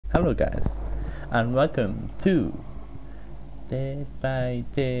Hello guys, and welcome to Day by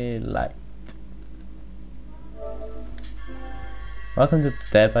Daylight. Welcome to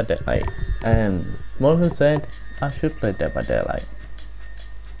Day by Daylight. And Morgan said I should play Day by Daylight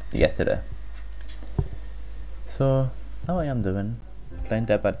yesterday. So now I am doing playing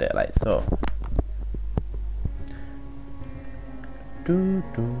Day by Daylight. So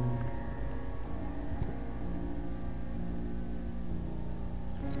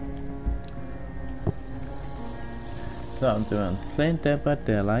So I'm doing playing Dead by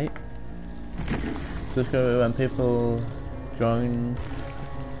Daylight. Just go when people join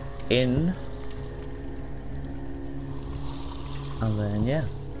in, and then yeah.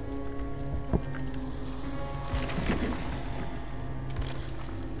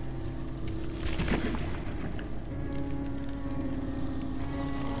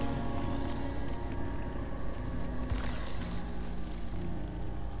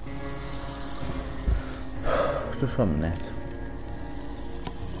 Just 1 minute.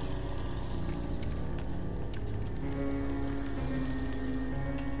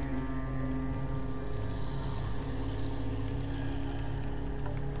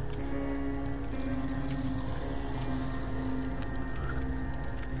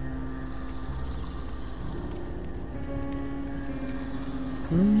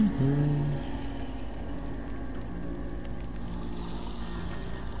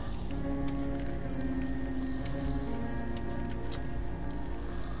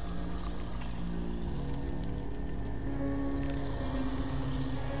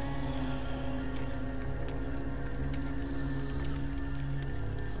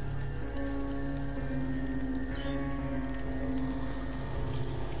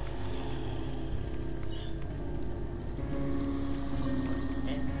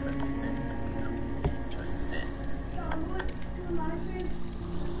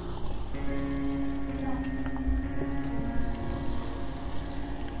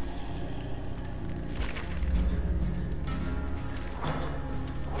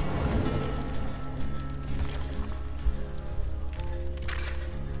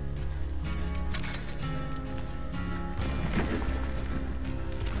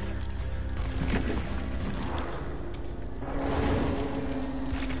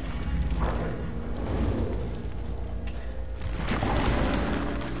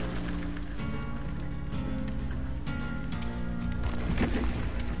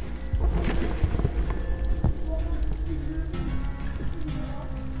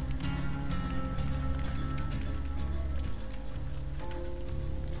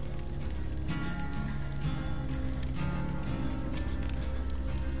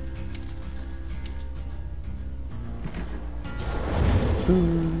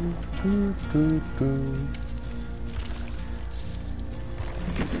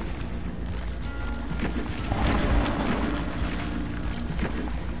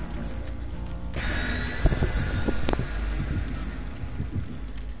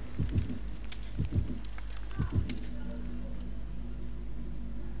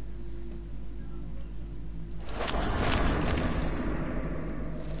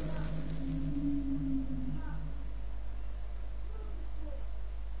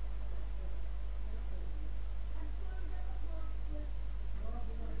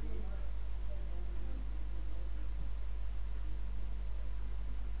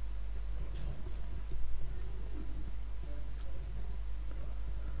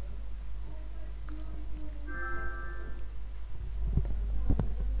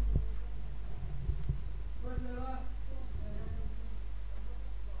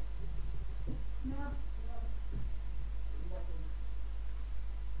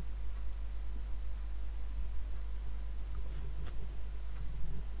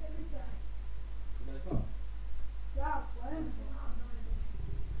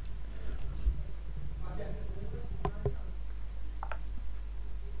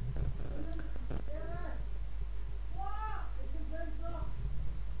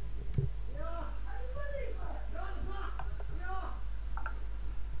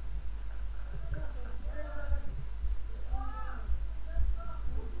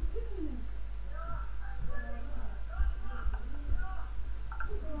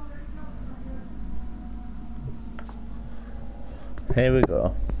 Here we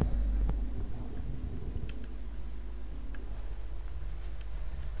go.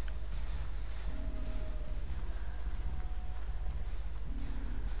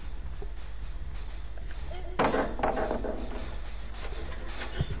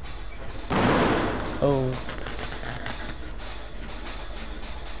 Oh.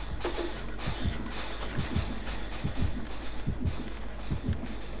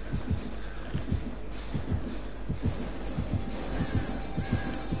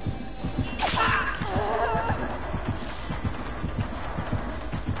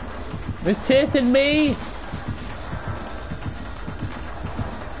 It's chasing me!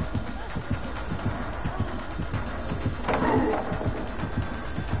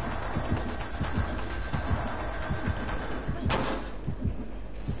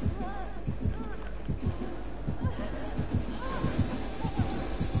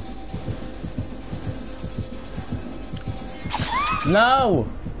 No!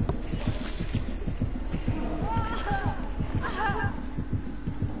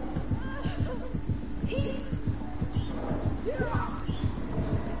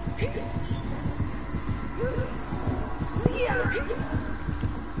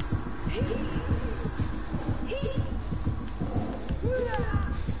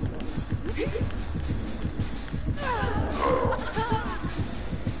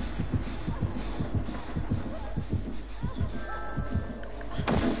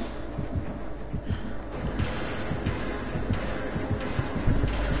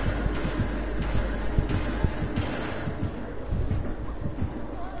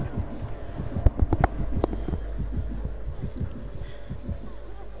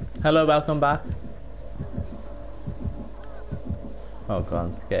 Hello, welcome back. Oh god,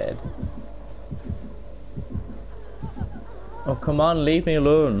 I'm scared. Oh come on, leave me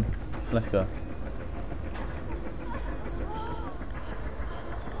alone. Let's go.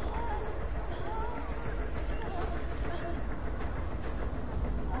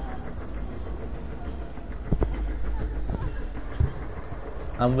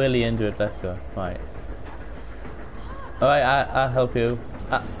 I'm really into it, let's go. Right. Alright, I'll help you.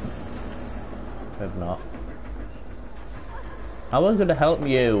 Maybe not. I was gonna help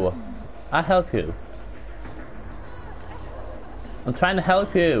you. I'll help you. I'm trying to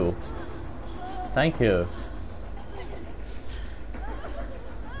help you. Thank you.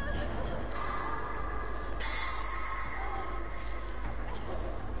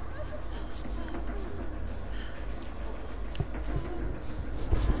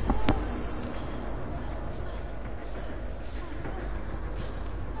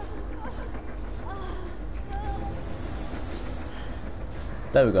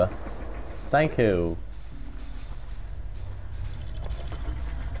 There we go. Thank you.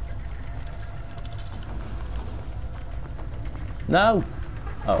 No!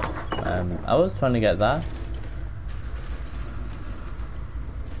 Oh, I was trying to get that.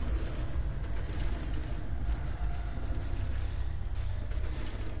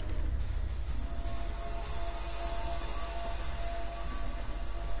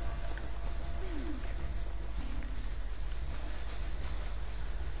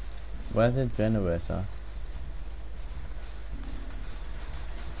 Where's the generator?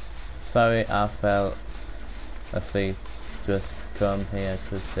 Sorry, I fell asleep. Just come here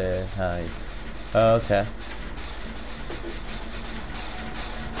to say hi. Oh, okay.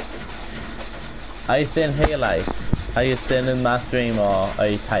 Are you staying here, like? Are you staying in my stream, or are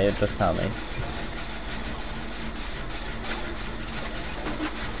you tired? Just tell me.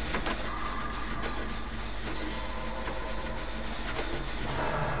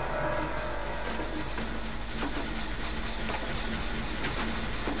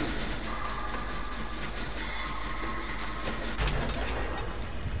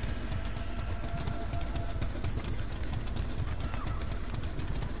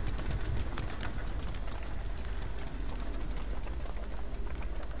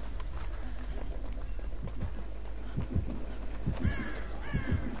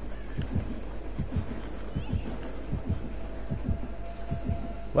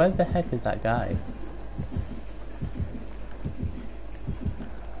 Where the heck is that guy?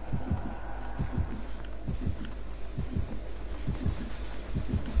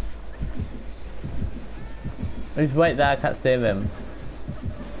 He's right there, I can't save him.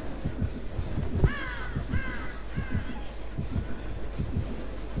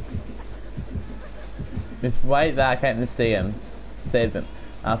 He's right there, I can't even see him. Save him.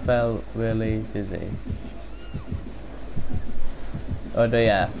 I felt really dizzy. Oh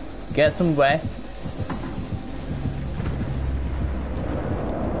dear. Get some rest.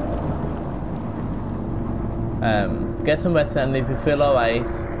 Get some rest, and if you feel alright,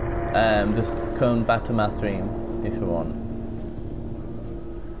 just come back to my stream if you want.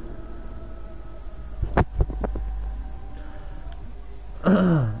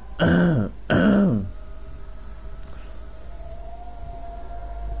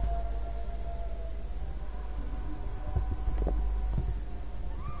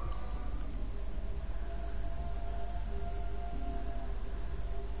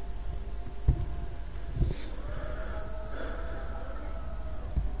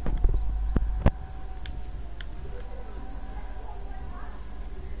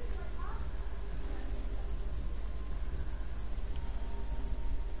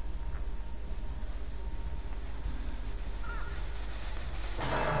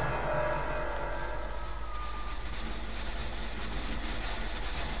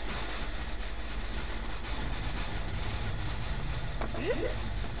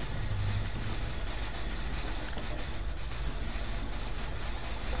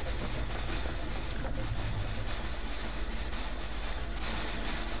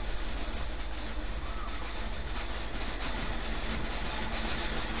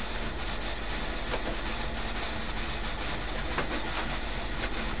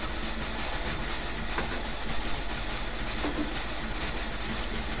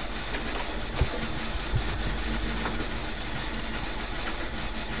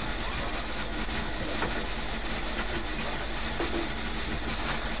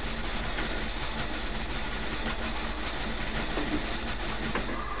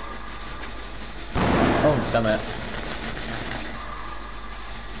 damn it.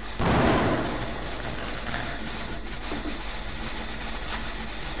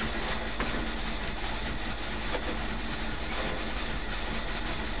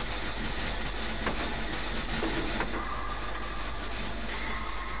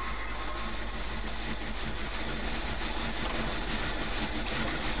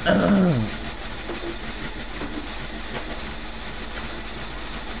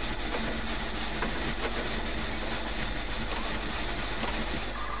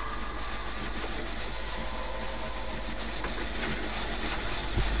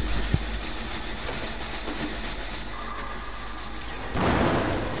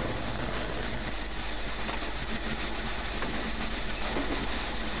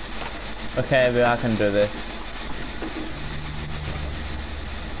 Okay, but I can do this.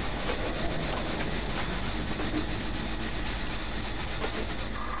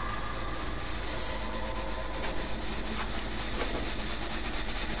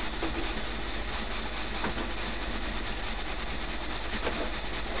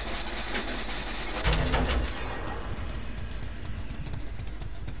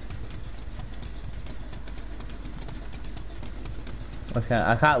 Okay,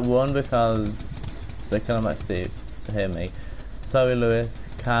 I can't run because the kilometers hear me. Sorry, Lewis,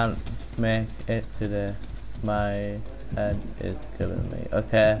 can't make it today. My head is killing me.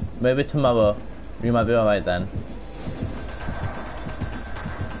 Okay, maybe tomorrow. You might be alright then.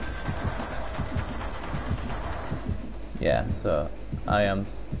 Yeah, so I am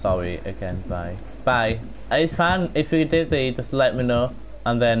sorry again. Bye. Bye. It's fine if you're dizzy. Just let me know,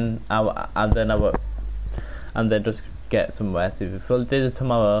 and then I will just get some rest. If you feel dizzy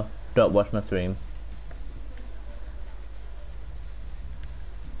tomorrow, don't watch my stream.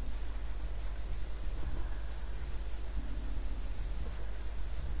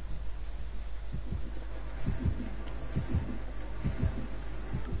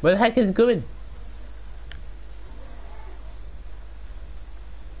 Where the heck is it going?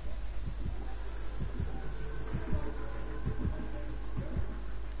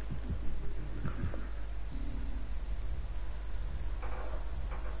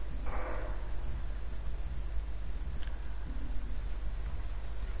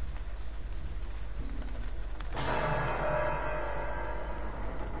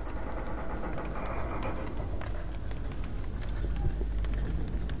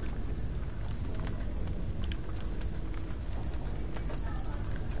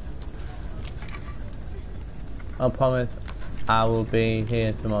 I promise I will be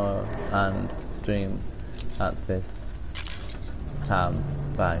here tomorrow and stream at this time.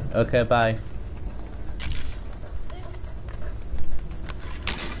 Bye. Okay, bye.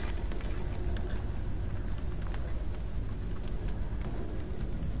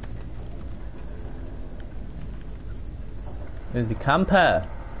 There's the camper.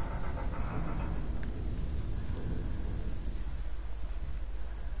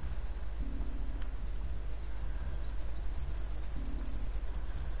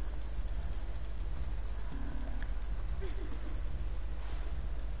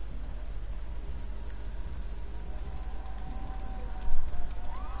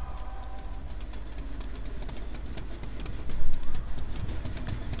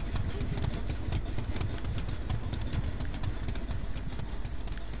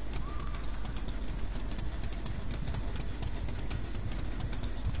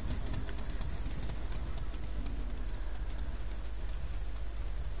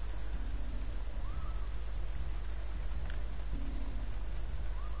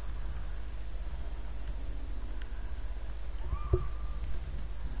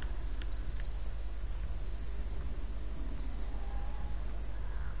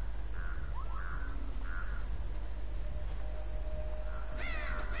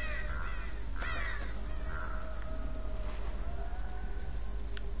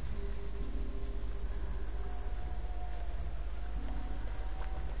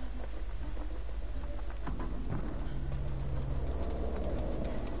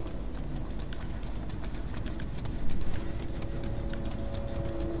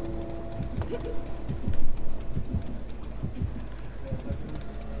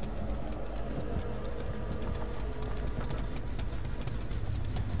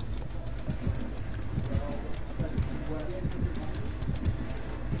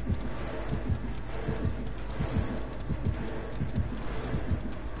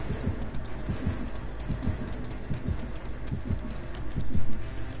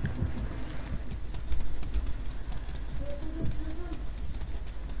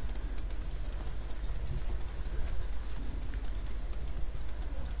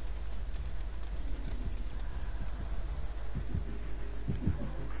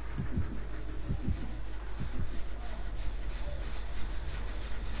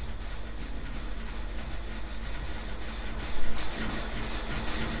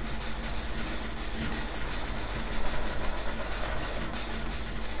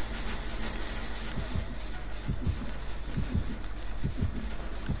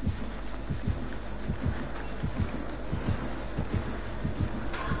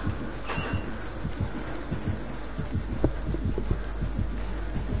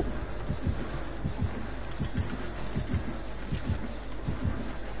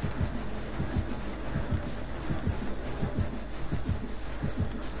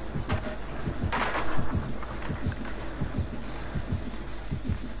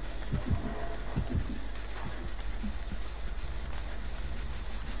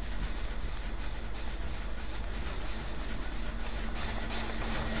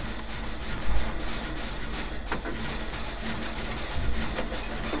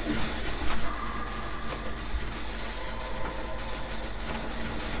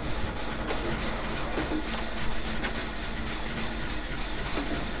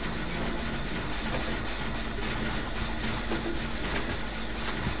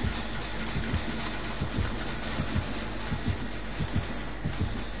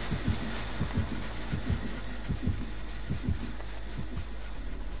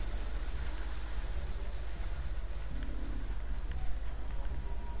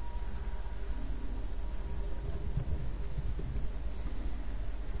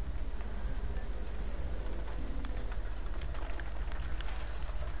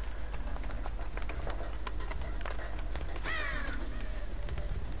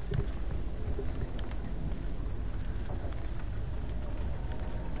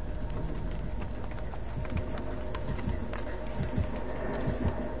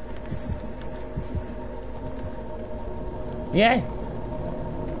 Yes!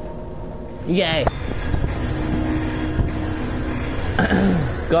 Yes!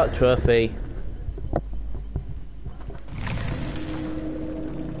 Got trophy.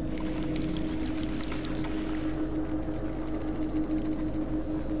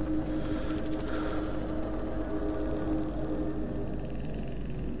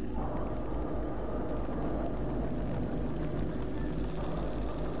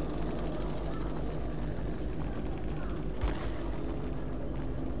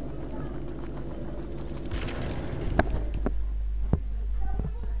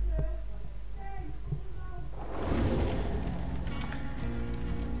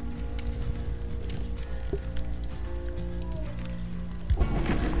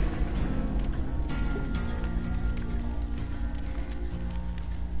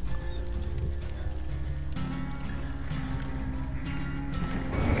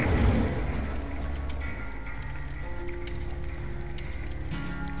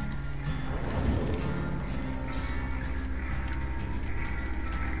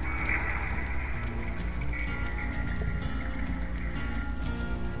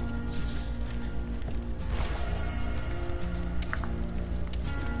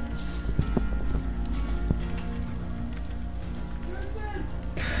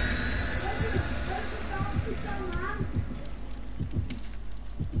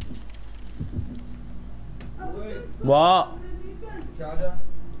 What? Charger.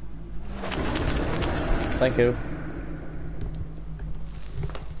 Thank you.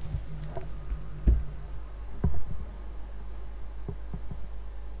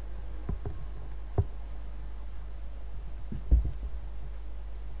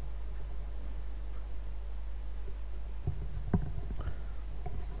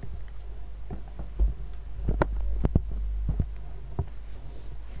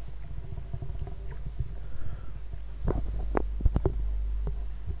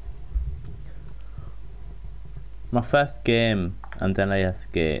 My first game, and then I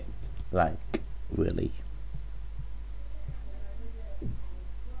escaped, like, really.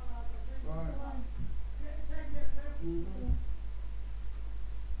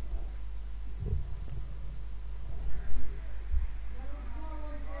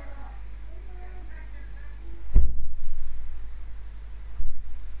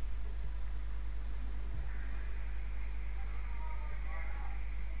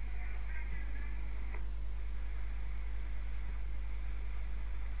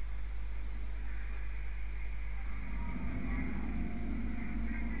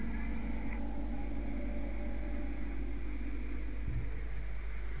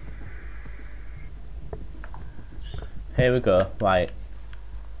 Here we go, right.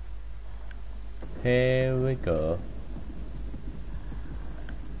 Here we go.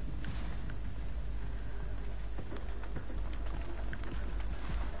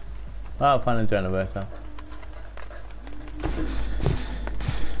 Oh, I'll find a generator.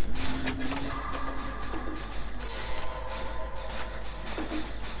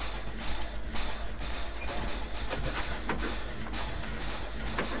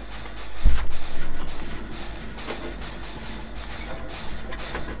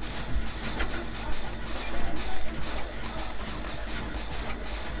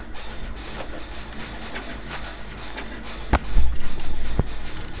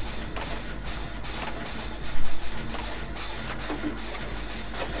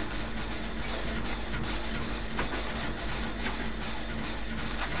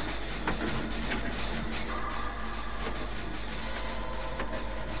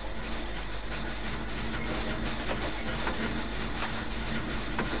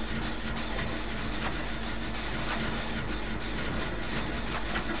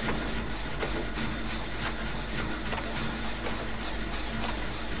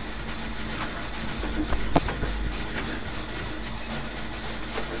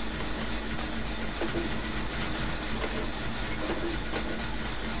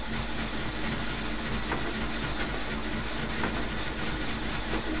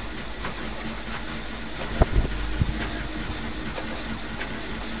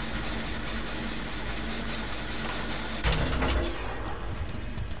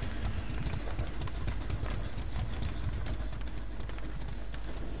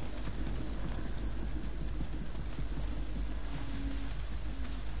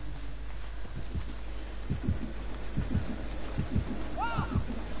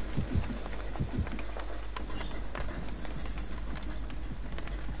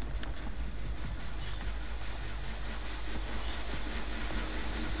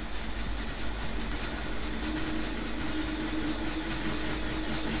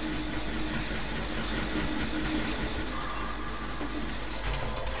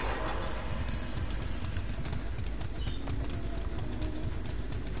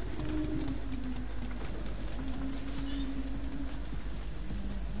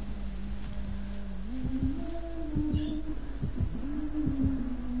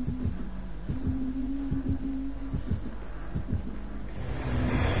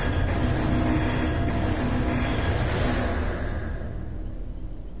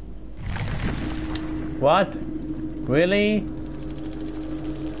 What? Really?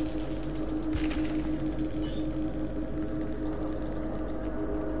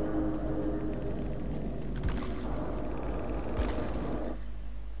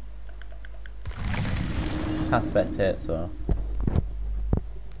 Can't spectate, so.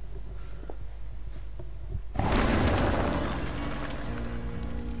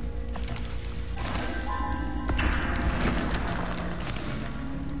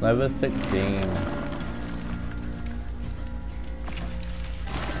 Level 16.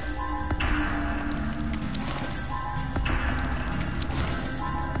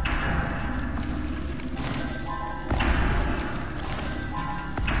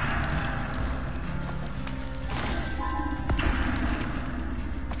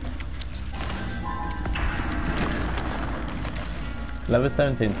 Level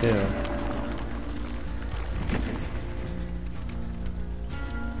 17 too.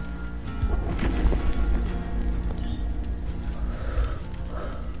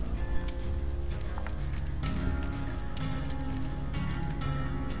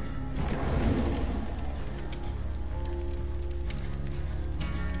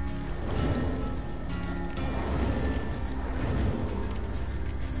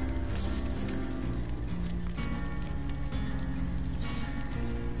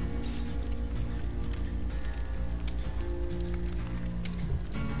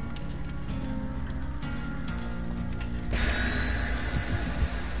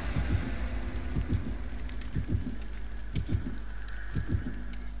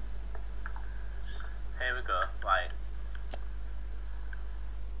 Here we go, right.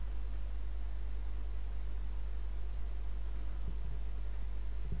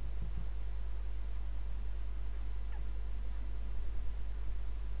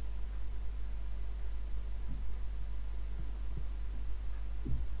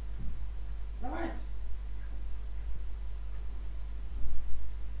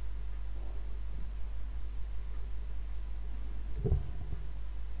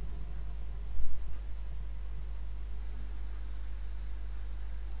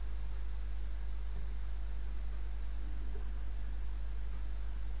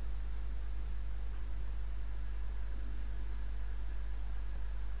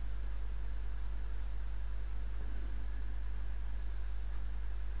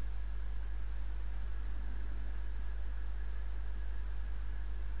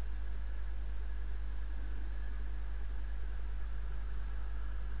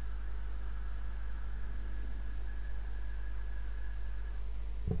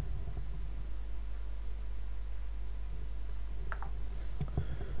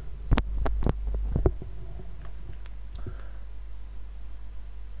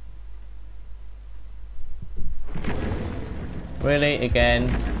 Really, again?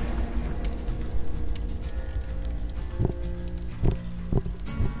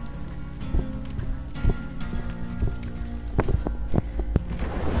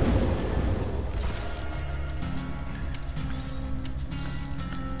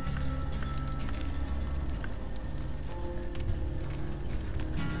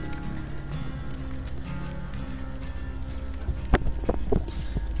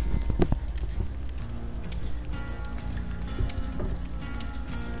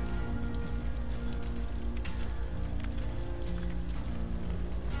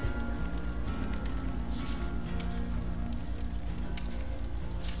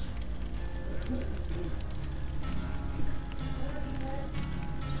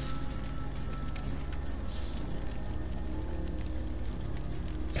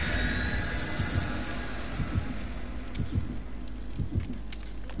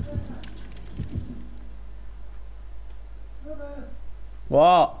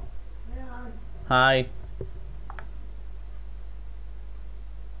 What? Hi.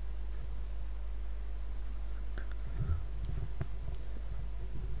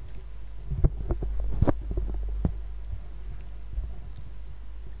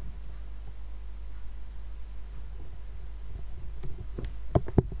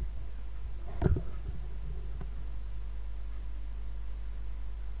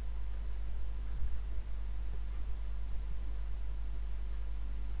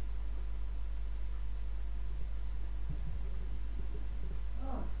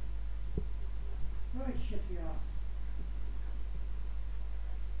 Right, shit you are.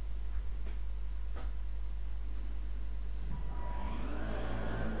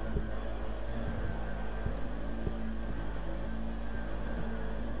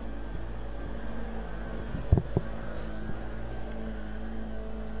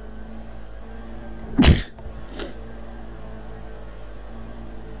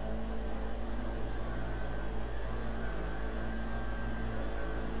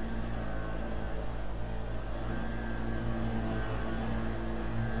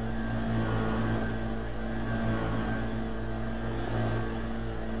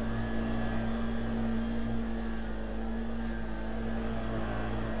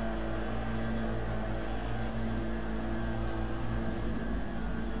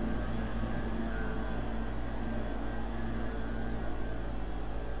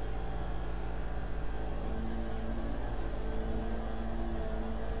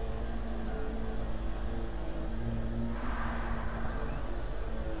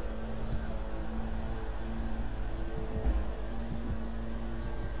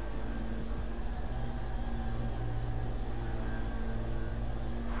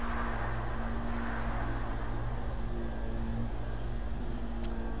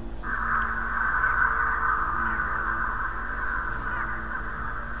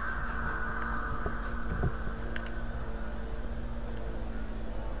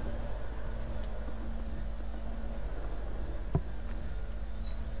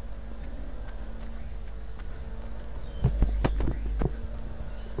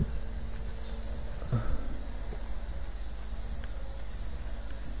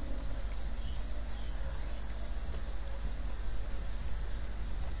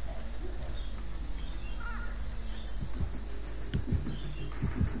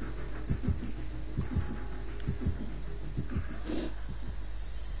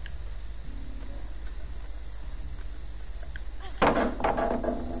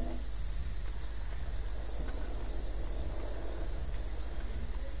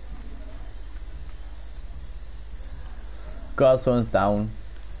 God, someone's down.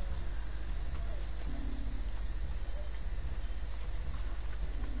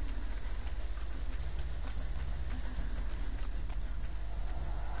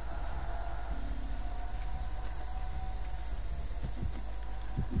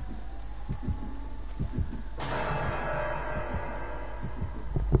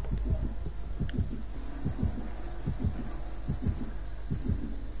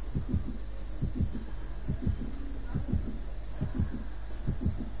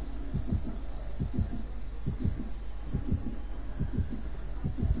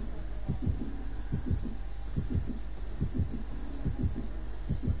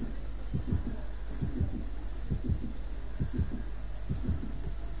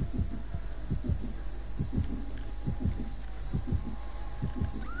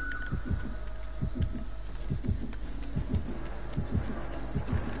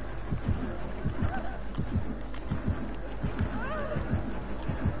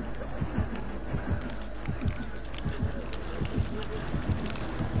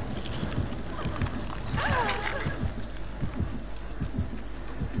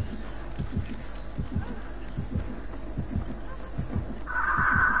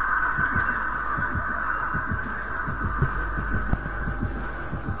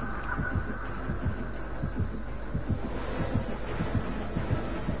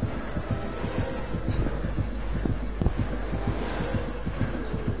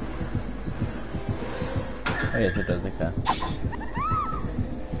 Oh yes, it does, okay.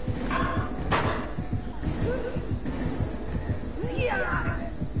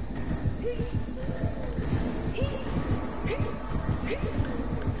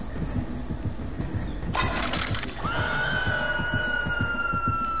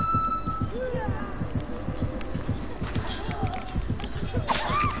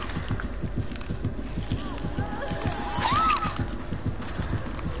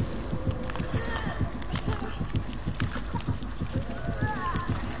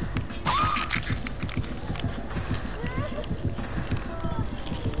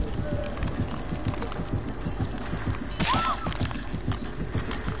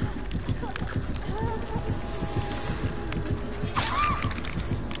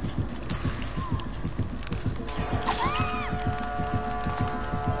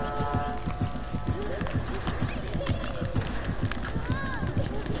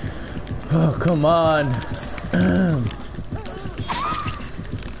 Oh, come on.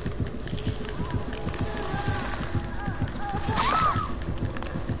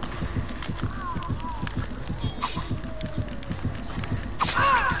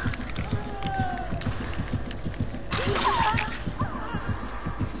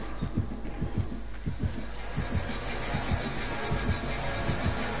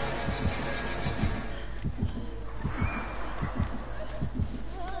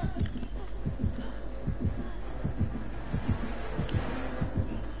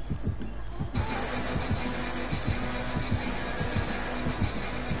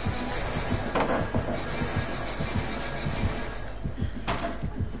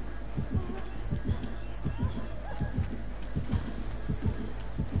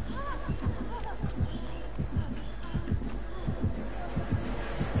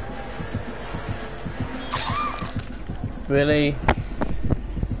 Really?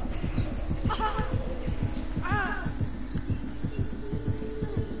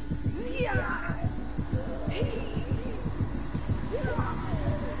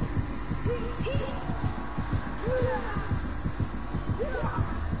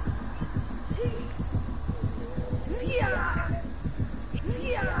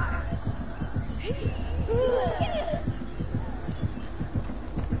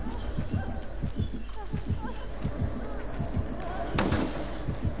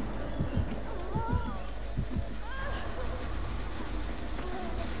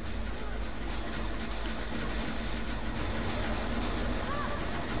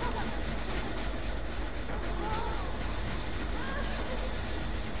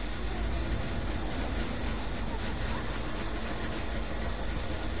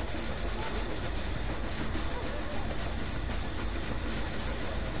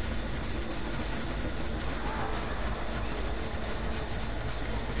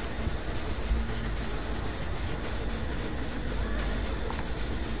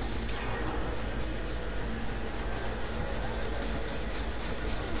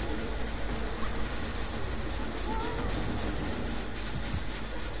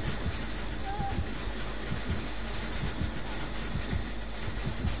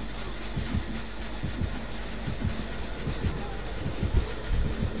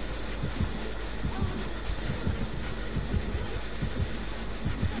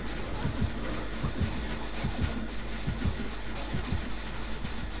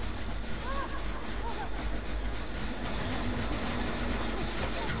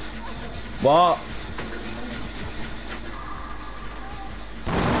 What?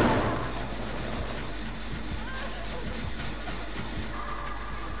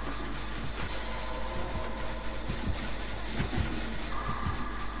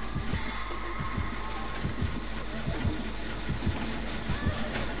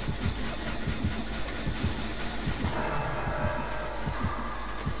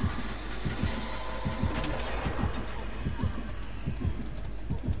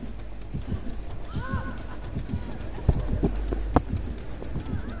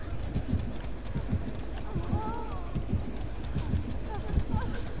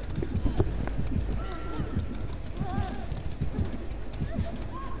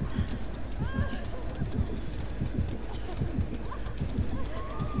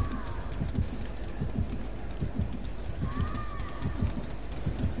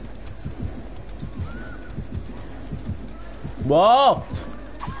 What?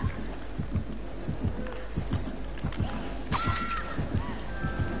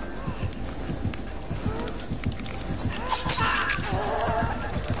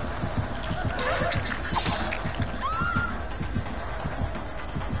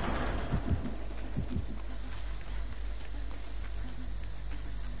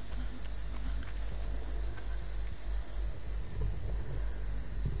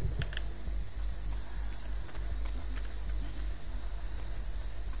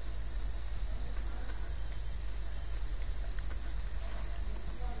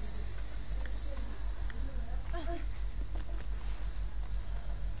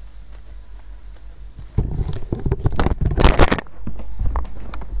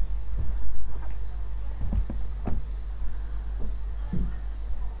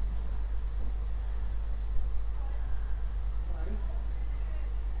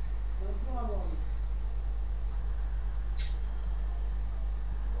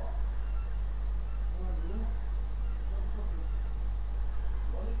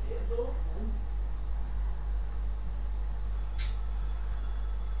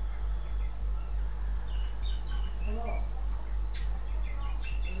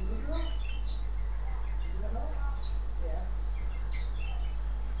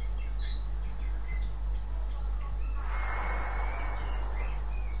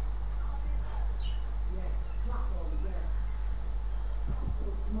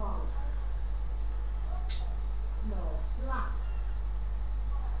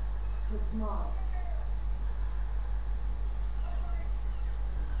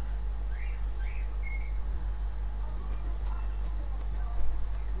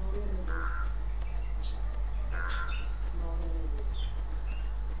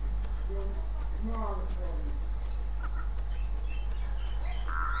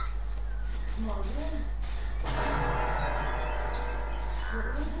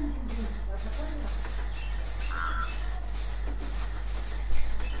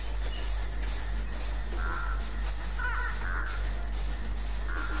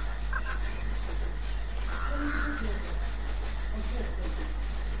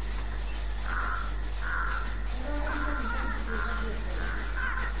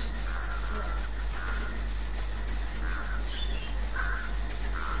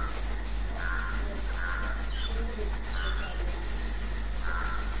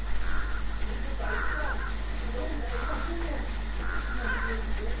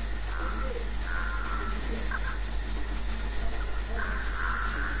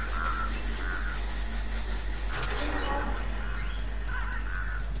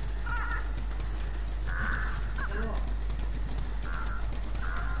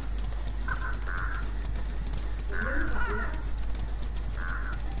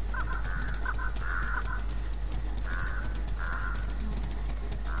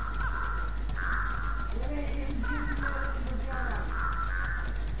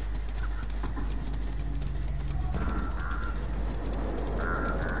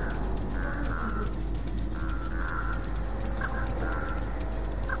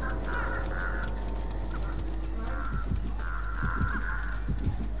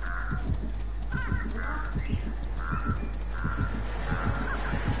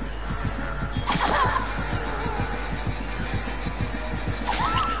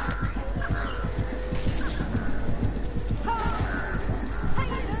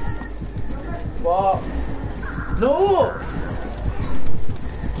 What? No!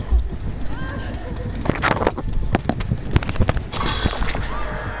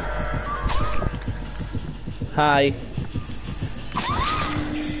 Hi.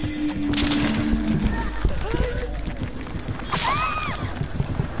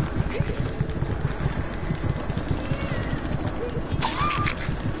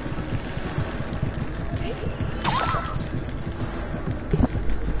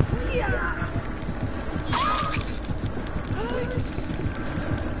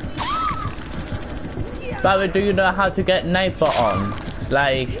 Barry, do you know how to get Nightbot on?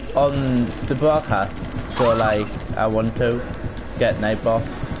 Like, on the broadcast? So, like, I want to get Nightbot.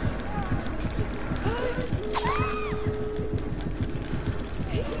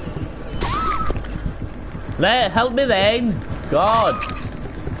 Help me then! God!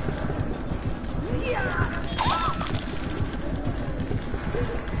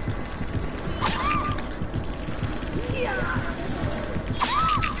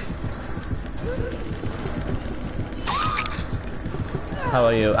 How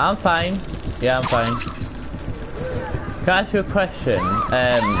are you? I'm fine. Yeah, I'm fine. Can I ask you a question?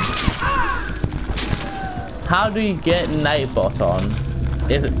 How do you get Nightbot on?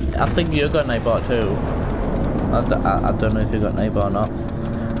 I think you got Nightbot too. I don't know if you got Nightbot or not.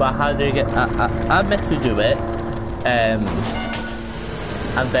 But how do you get... I messaged you it. And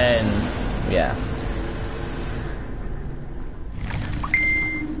then... Yeah.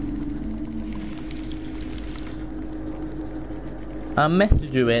 I'll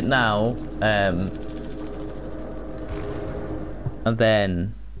message you it now, and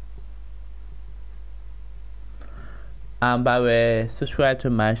then by the way, subscribe to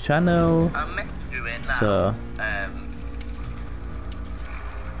my channel. I'll message you it now, so and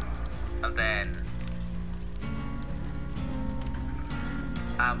then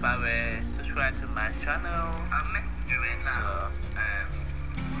by the way, subscribe to my channel. I'll message you it now, so,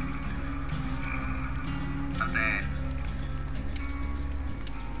 and then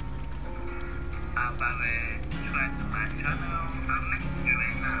by the way, subscribe to my channel. I'll message you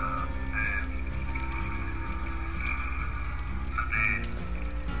right now.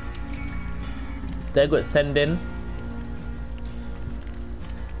 They got sending.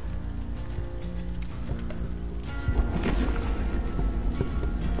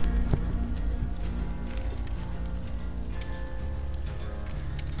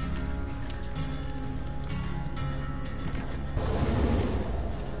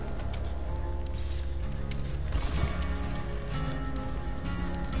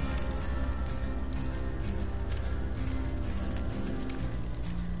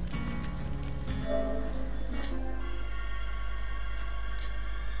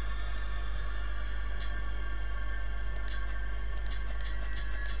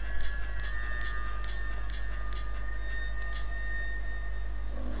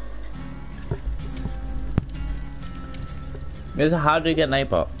 How do you get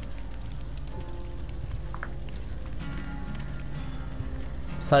Nightbot?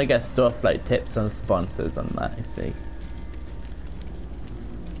 So I get stuff like tips and sponsors and that, you see.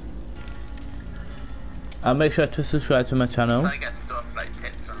 And make sure to subscribe to my channel. So I get stuff like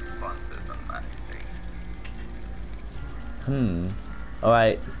tips and sponsors and that, you see.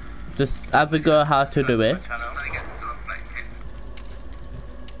 Alright. Just have a go how to do it.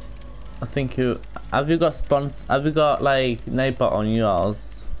 I think you... Have you got like Nightbot on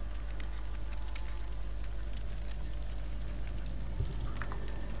yours?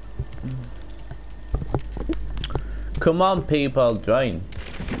 Come on people, join.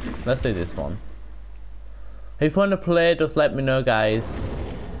 Let's do this one. If you want to play, just let me know, guys.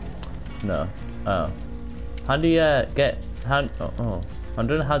 No. Oh. How do you get... I don't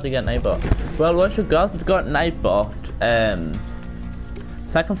know how to get Nightbot. Well, once you got Nightbot,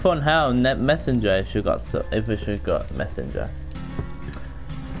 second phone her on Messenger if she got Messenger.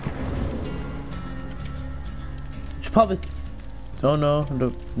 She probably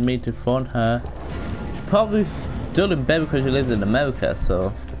don't mean to phone her. She's probably still in bed because she lives in America,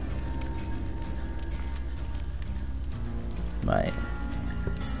 so right.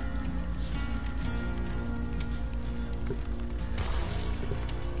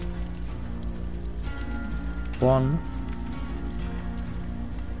 One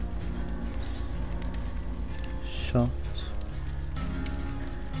shot.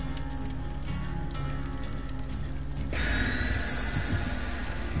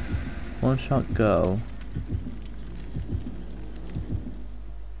 One shot go.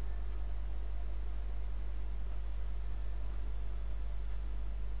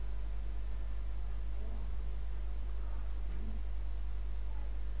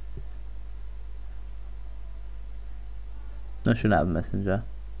 No, shouldn't have a messenger.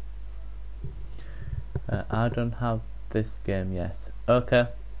 I don't have this game yet. Okay.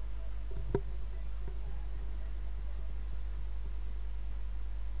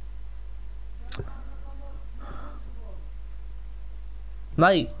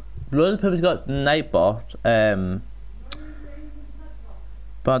 Like, loads of people got Nightbot,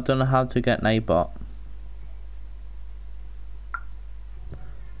 but I don't know how to get Nightbot.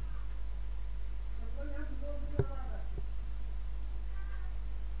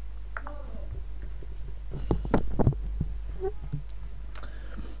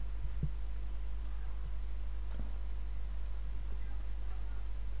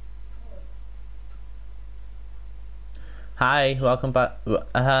 Hi, welcome back.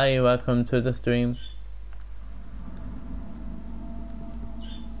 Hi, welcome to the stream.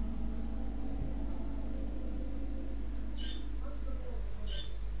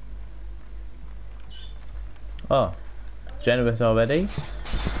 Oh, generous already?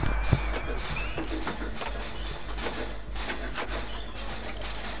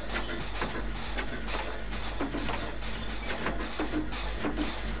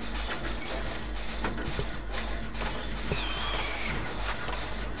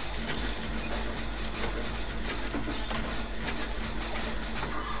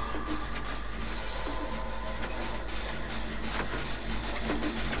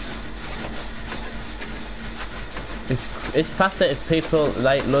 It's faster if people,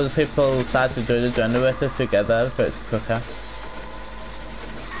 like, loads of people start to do the generators together, so it's quicker.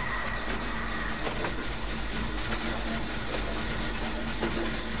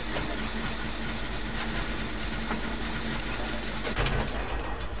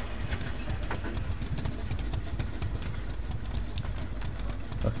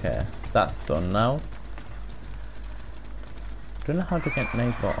 Okay, that's done now. Don't know how to get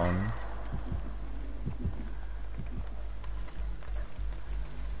neighbor on.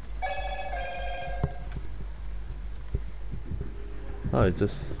 Oh, is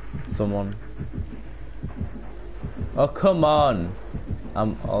this someone? Oh, come on!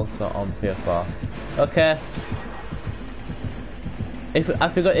 I'm also on PS4. Okay. If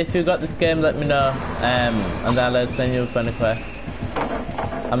you got this game, let me know. And I'll send you a friend request.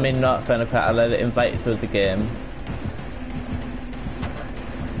 I mean, not friend request. I'll invite you to the game.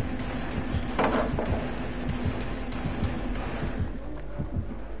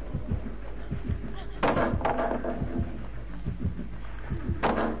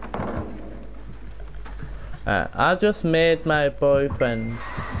 I just made my boyfriend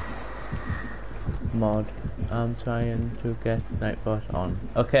mod. I'm trying to get Nightbot on.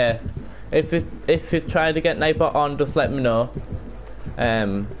 Okay, if you try to get Nightbot on, just let me know.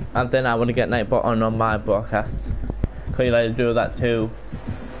 And then I want to get Nightbot on my broadcast. Can you like do that too?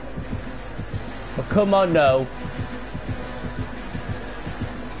 Oh, come on, no.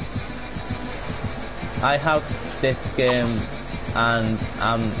 I have this game and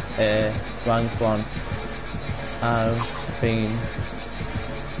I'm a rank 1. I've been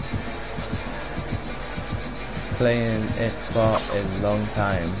playing it for a long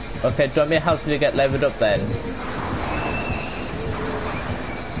time. Okay, do you want me to help you to get leveled up then?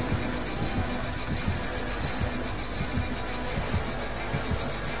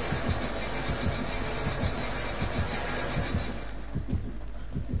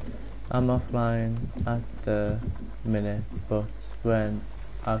 I'm offline at the minute, but when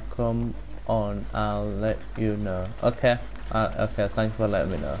I come on, I'll let you know. Okay, okay, thanks for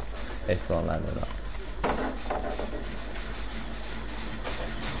letting me know if you're online or not.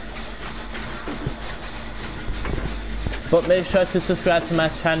 But make sure to subscribe to my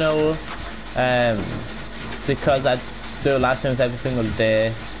channel, because I do live streams every single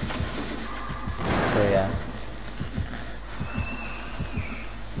day. So yeah.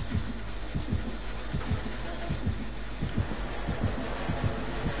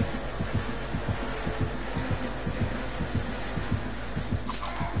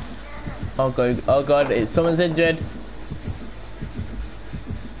 Oh god, someone's injured.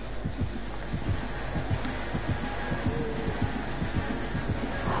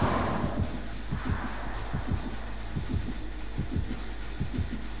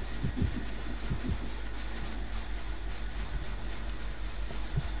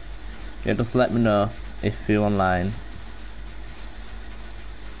 Yeah, just let me know if you're online.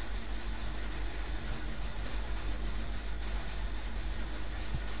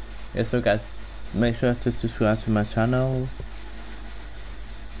 Yeah, so guys, make sure to subscribe to my channel.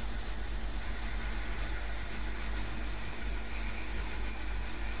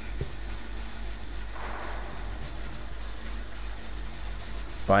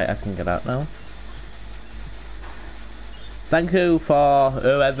 Right, I can get out now. Thank you for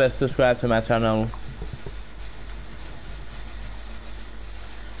whoever subscribed to my channel.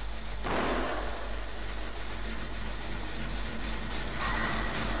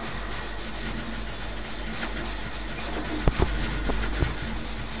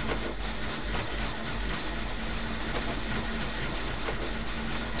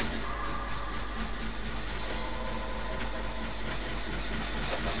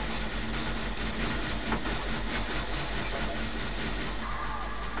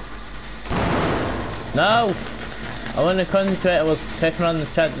 No! I want to concentrate. I was checking on the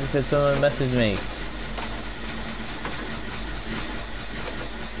chat because someone messaged me.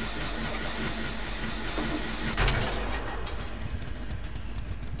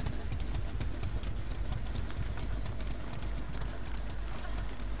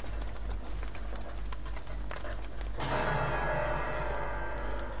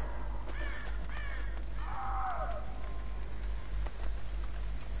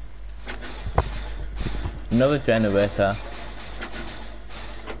 Another generator.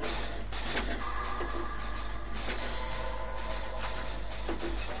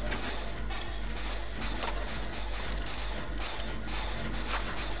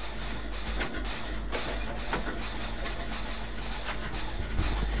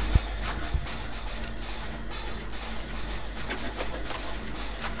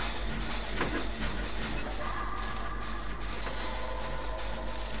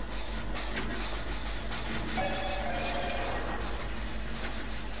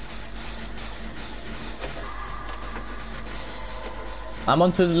 I'm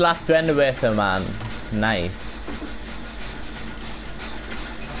onto the last generator, man. Nice.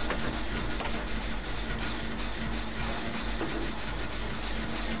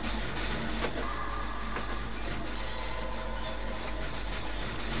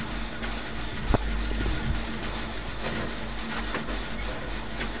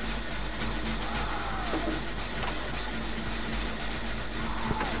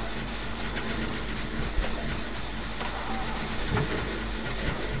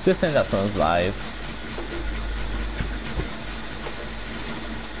 Just think that someone's live.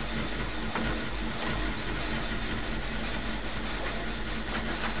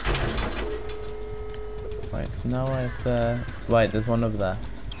 Right, now it's right, there's one over there.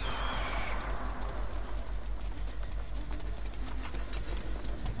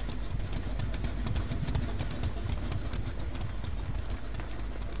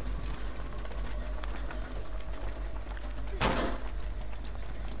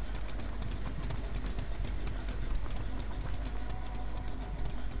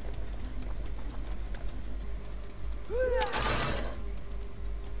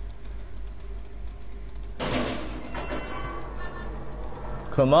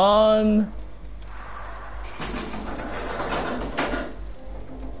 Come on!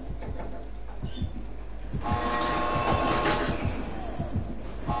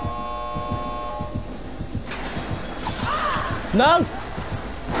 No!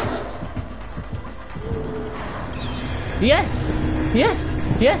 Yes! Yes!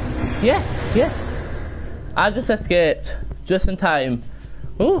 Yes! Yeah! I just escaped just in time.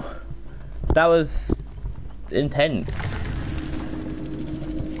 Ooh! That was intense.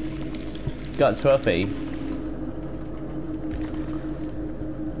 Got a trophy.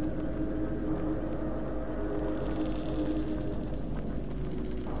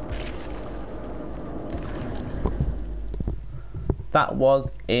 That was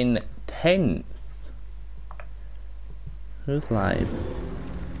intense. Who's live?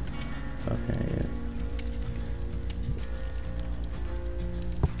 Okay, yes.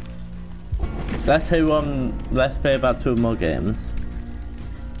 Let's play about 2 more games.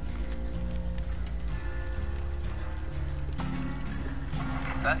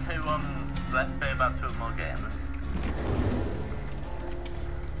 Let's play about 2 more games.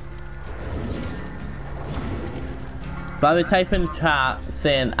 Probably type in the chat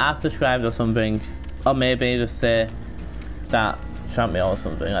saying I subscribed or something, or maybe just say that shout me out or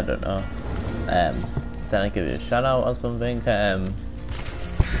something, I don't know. Then I give you a shout out or something.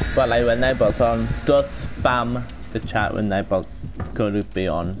 But like when Nightbot's on, just spam the chat when Nightbot's going to be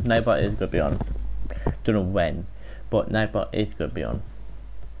on. Nightbot is going to be on. Don't know when, but Nightbot is going to be on.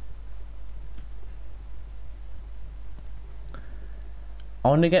 I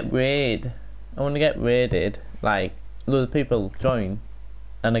want to get raided. I want to get raided. Like, loads of people join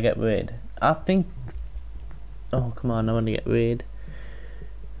and I get raided. I think. Oh, come on, I want to get raided.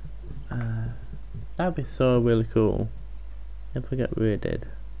 That'd be so really cool if I get raided.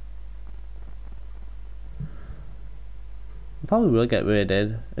 I probably will get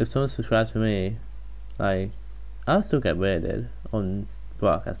raided if someone subscribes to me. Like, I'll still get raided on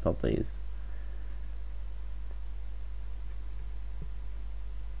broadcast properties.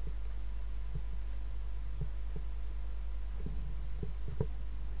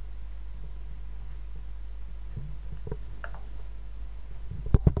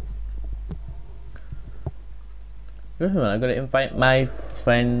 I'm gonna invite my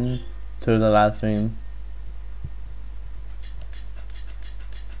friend to the live stream.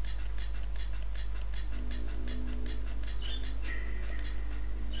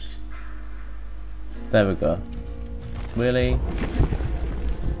 There we go. Really?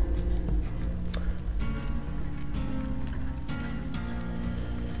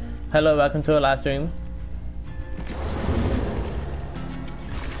 Hello, welcome to a live stream.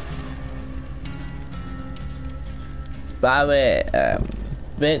 By the way,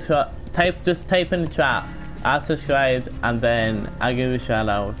 make sure just type in the chat I subscribed and then I'll give you a shout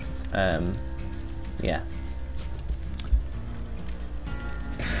out. Yeah.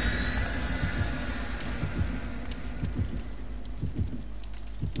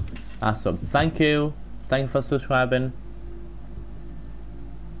 Awesome. Thank you. Thank you for subscribing.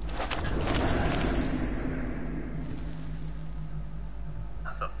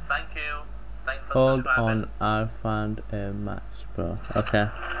 Awesome. Thank you. Thank you for subscribing. Hold on, I found a match, bro. Okay.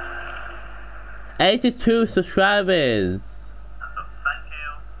 82 subscribers. Awesome. Thank you.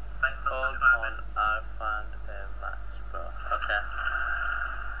 Thank you for subscribing. Hold on, I found a match, bro. Okay.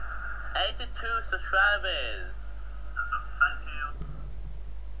 82 subscribers. Awesome. Thank you.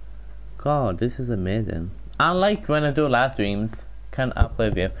 God, this is amazing. I like when I do live streams. Can I play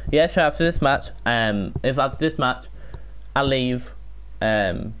with you? Yeah, sure. After this match, if after this match, I leave,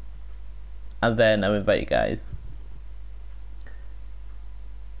 and then I'll invite you guys.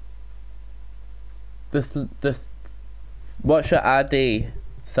 Just, what's your ID?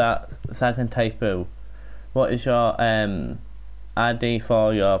 So I can type out. What is your ID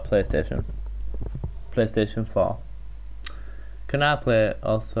for your PlayStation? PlayStation 4. Can I play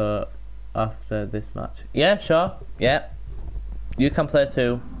also after this match? Yeah, sure. Yeah. You can play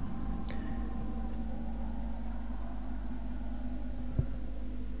too.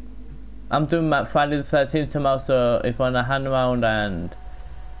 I'm doing my Friday the 13th tomorrow, so if you want to hang around and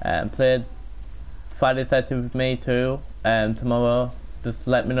play Friday the 13th with me too tomorrow, just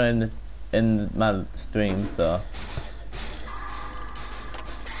let me know in my stream. So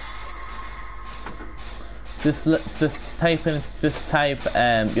just type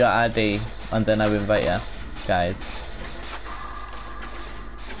your ID and then I will invite you guys.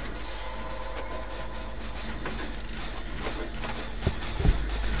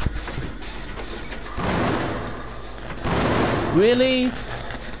 Really?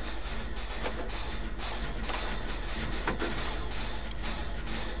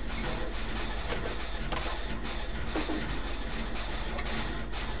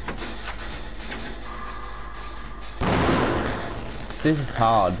 This is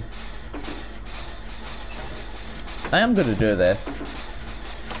hard. I am gonna do this.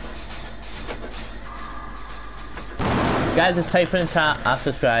 Guys, just type in the chat, I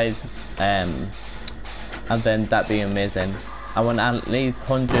subscribe, and then that'd be amazing. I want at least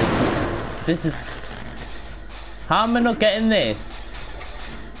 100. This is... How am I not getting this?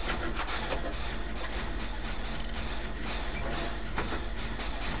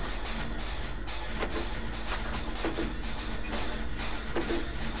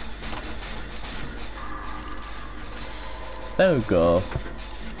 There we go.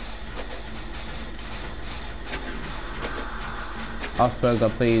 Osberger,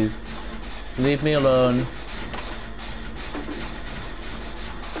 please leave me alone.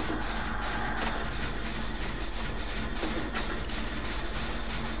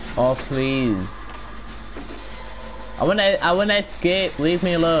 Oh please. I wanna escape, leave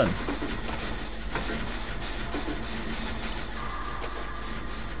me alone.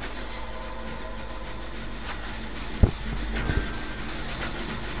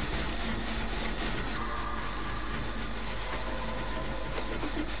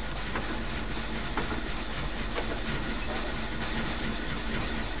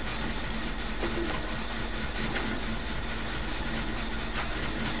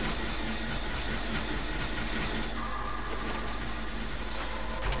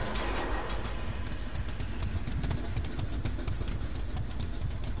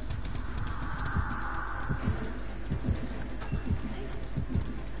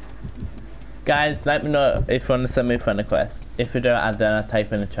 Guys, let me know if you want to send me a friend request. If you don't, then I'll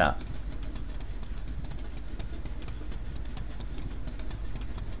type in the chat.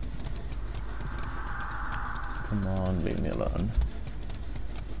 Come on, leave me alone.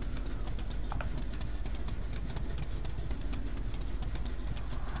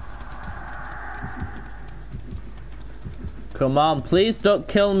 Come on, please don't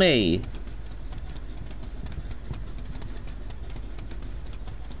kill me.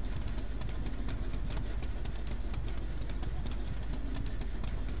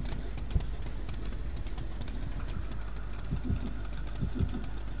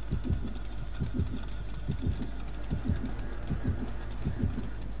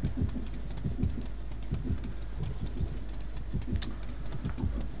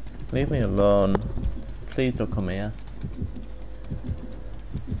 Leave me alone. Please don't come here.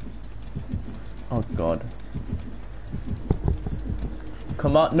 Oh god.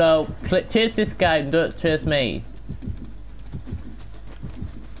 Come on, no. Chase this guy, don't chase me.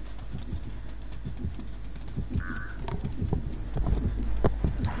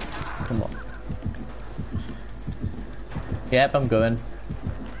 Come on. Yep, I'm going.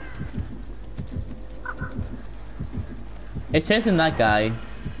 It's chasing that guy.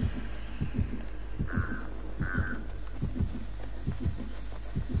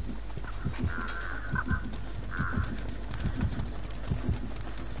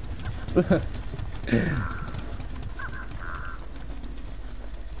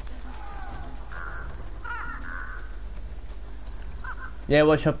 Yeah,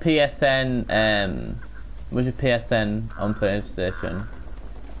 what's your PSN, what's your PSN on PlayStation?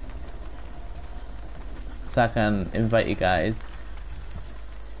 So I can invite you guys.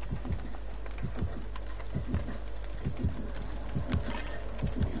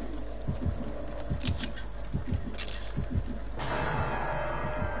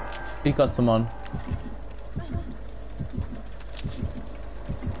 You got someone.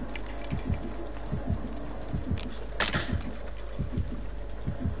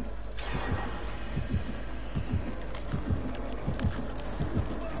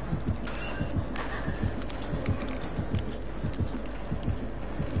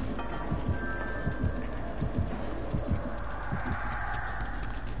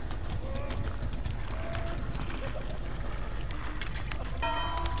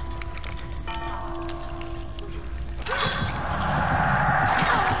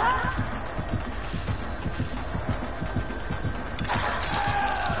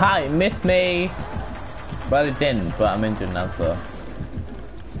 Hi, miss me. Well, it didn't, but I'm injured now, so.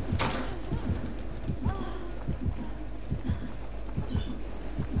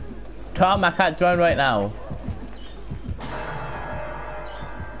 Tom, I can't join right now.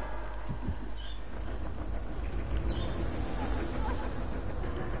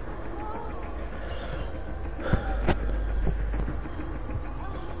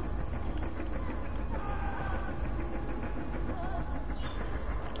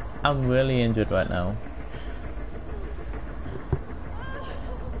 I'm really injured right now.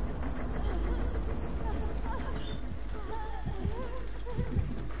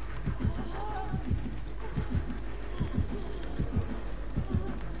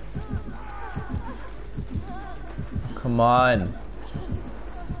 Come on.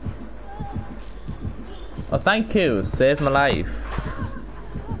 Oh, thank you. Saved my life.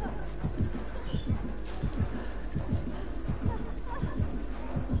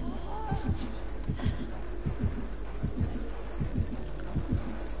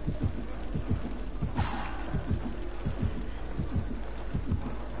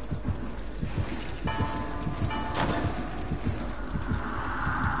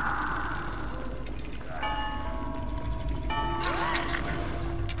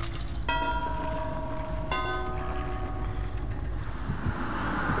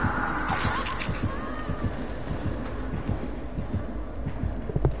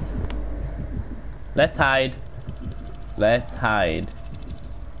 Let's hide. Let's hide.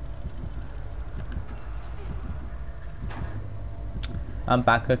 I'm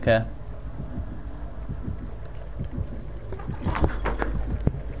back, okay.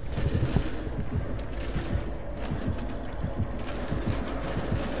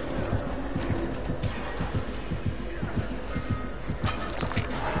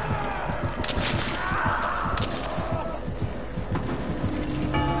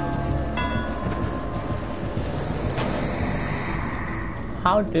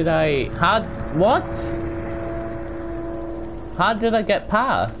 What? How did I get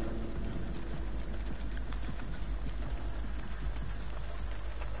past?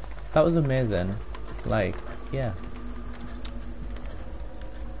 That was amazing. Like, yeah.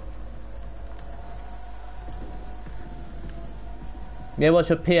 Yeah, what's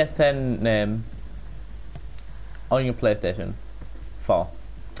your PSN name on your PlayStation 4?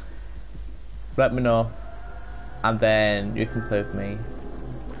 Let me know, and then you can play with me.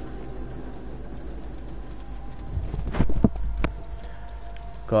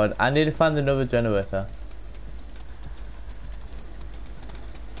 God, I need to find another generator.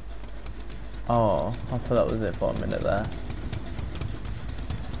 Oh, I thought that was it for a minute there.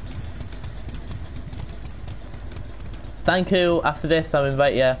 Thank you. After this, I'll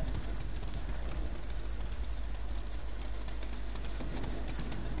invite you.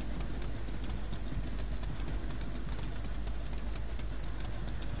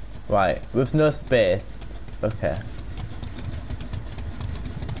 Right, with no space. Okay.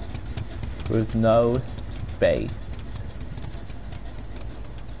 With no space.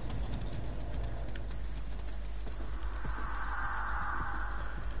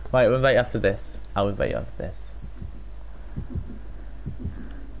 Right, we'll invite you after this. I'll invite you after this.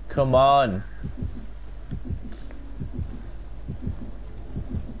 Come on.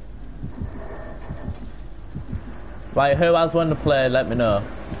 Right, who else want to play? Let me know.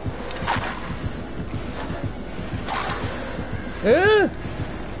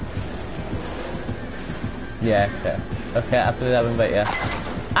 Yeah, okay. Okay, after that, I'll invite you.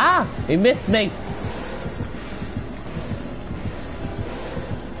 Ah! He missed me!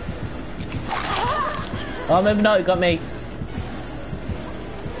 Oh, maybe not, it got me.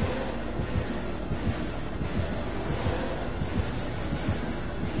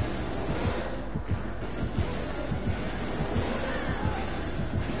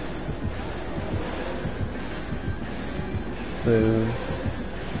 Food.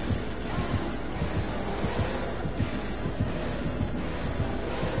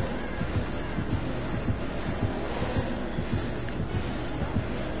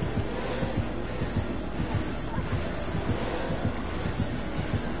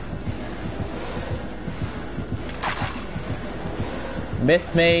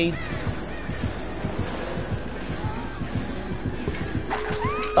 Miss me.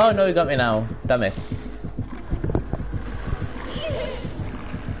 Oh no, he got me now. Damn it.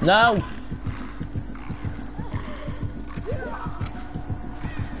 No!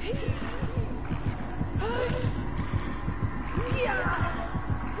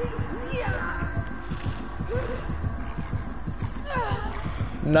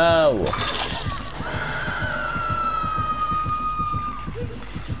 No!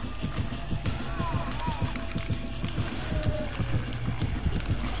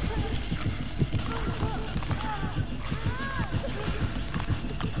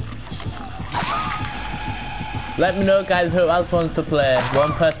 Let me know, guys, who else wants to play.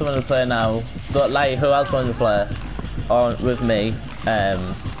 One person wants to play now. But like, who else wants to play? Or with me.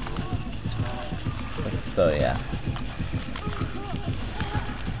 So yeah.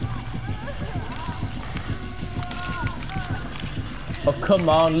 Oh come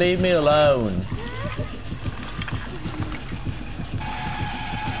on, leave me alone.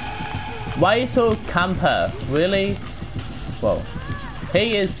 Why are you so camper? Really? Whoa.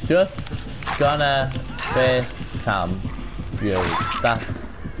 He is just gonna face cam you. That.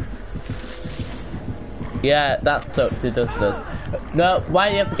 Yeah, that sucks. It does this. No, why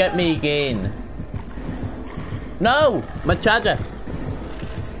do you have to get me again? No! My charger!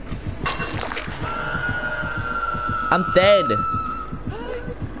 I'm dead!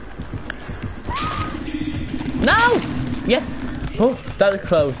 No! Yes! Oh, that was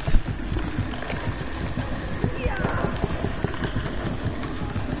close.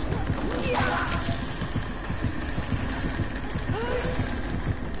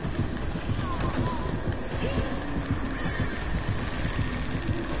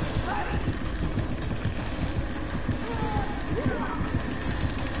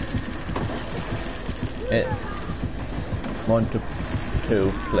 It's 1 to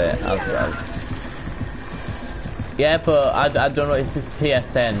 2 play as well. Yeah, but I don't know what his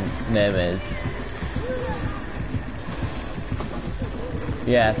PSN name is.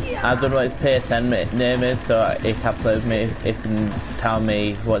 Yeah, I don't know what his PSN name is, so he can play with me if he can tell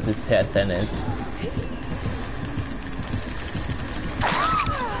me what his PSN is.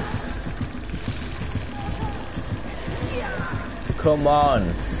 Come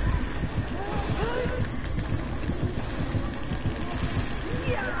on.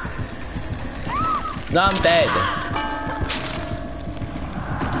 No, I'm dead.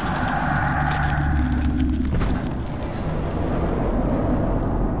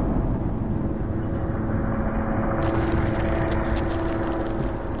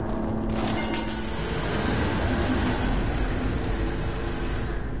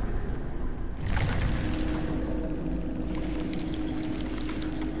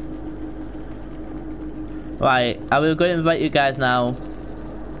 Right, I will go invite you guys now.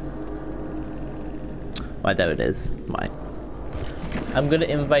 Right, there it is. Right. I'm gonna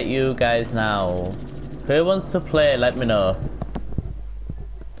invite you guys now. Who wants to play? Let me know.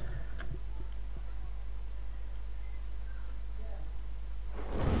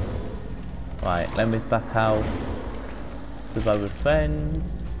 Right, let me back out. Survive with friends.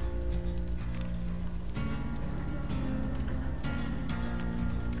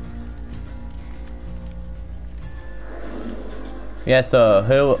 Yeah, so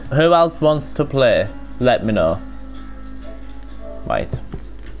who else wants to play? Let me know. Right.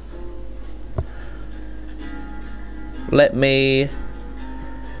 Let me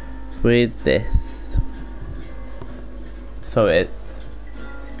read this. So it's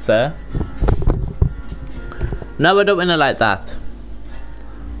sir. No, I don't want it like that.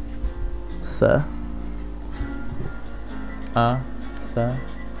 Sir. Sir.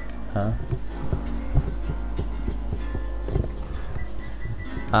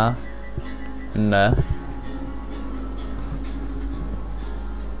 No.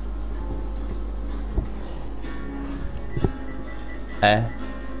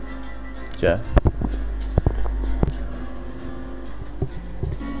 J.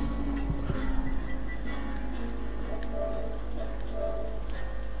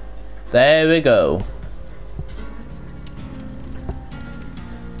 There we go.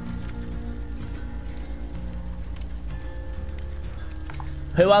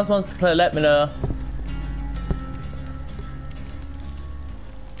 Who else wants to play? Let me know.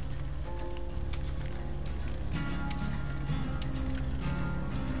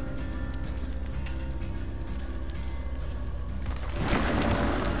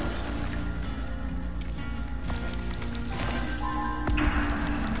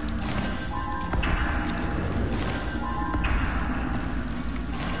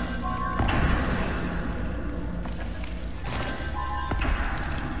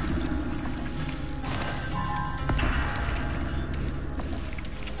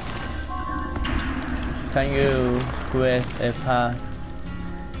 Can you create a path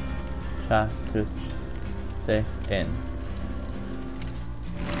chat to stay in?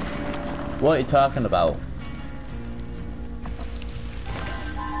 What are you talking about?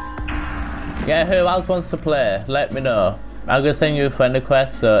 Yeah, who else wants to play? Let me know. I'm gonna send you a friend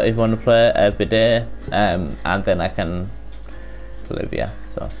request, so if you want to play every day, and then I can play with you.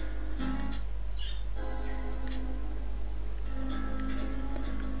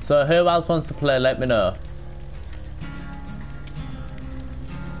 So who else wants to play? Let me know.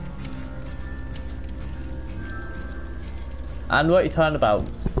 And what are you talking about?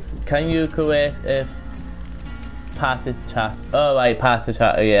 Can you create a passive chat? Oh right, passive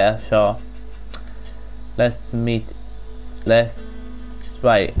chat. Oh, yeah, sure. Let's meet.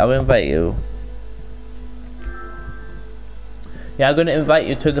 Right, I'll invite you. Yeah, I'm gonna invite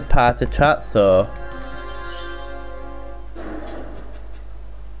you to the party chat. So.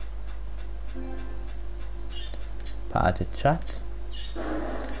 Party chat.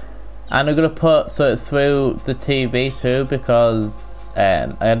 And I'm gonna put so it's through the TV too because I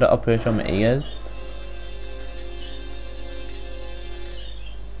had an operation on my ears.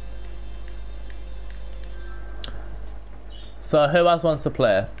 So who else wants to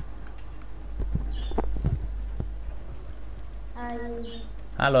play? Hi.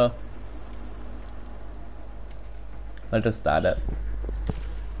 Hello. Let's just start it.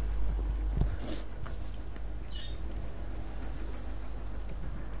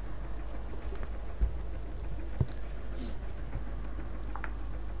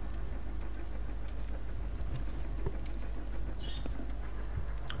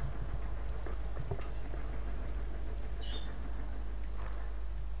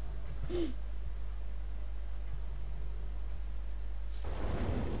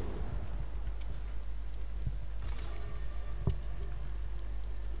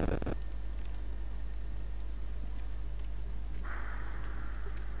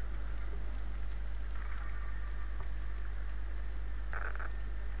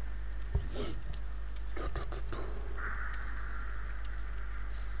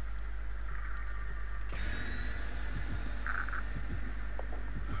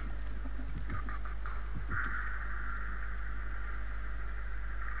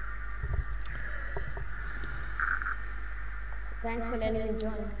 Thanks for letting me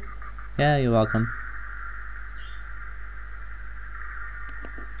join. Yeah, you're welcome.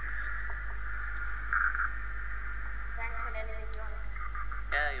 Thanks for letting me join.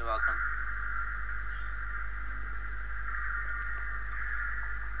 Yeah, you're welcome.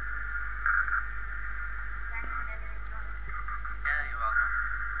 Thanks for letting me join. Yeah, you're welcome.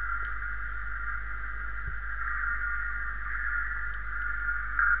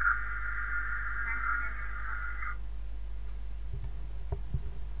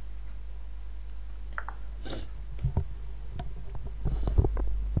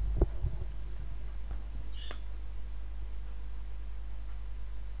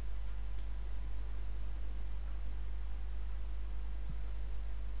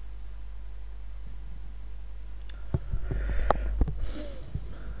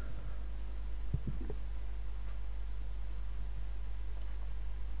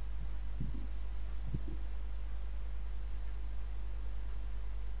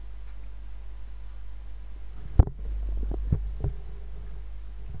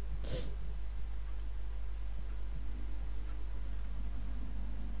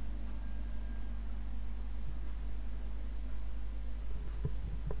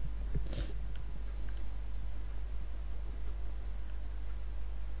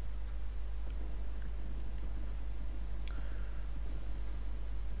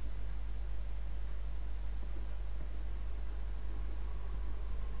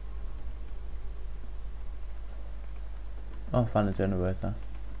 Oh, found a generator.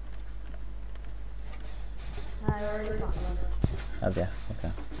 I already found one. Oh yeah,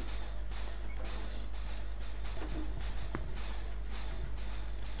 okay.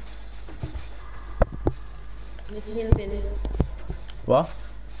 It's a hillbilly. What?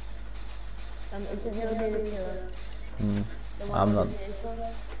 It's a hillbilly killer. The one I'm with not. the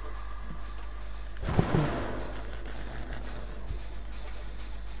chainsaw.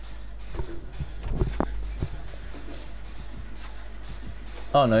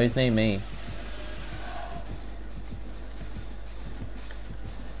 Oh no, he's named me.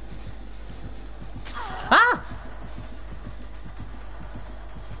 Ah!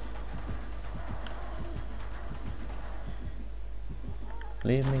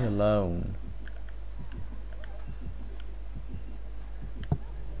 Leave me alone.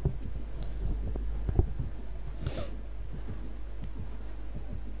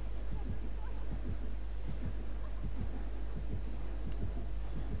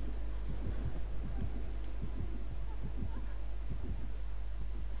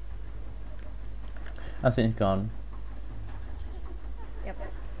 I think he's gone. Yep.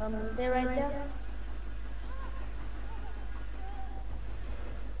 Stay right there.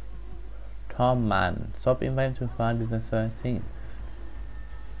 Tom man, stop inviting to Friday the 13th.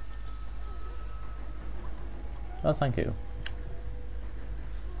 Oh, thank you.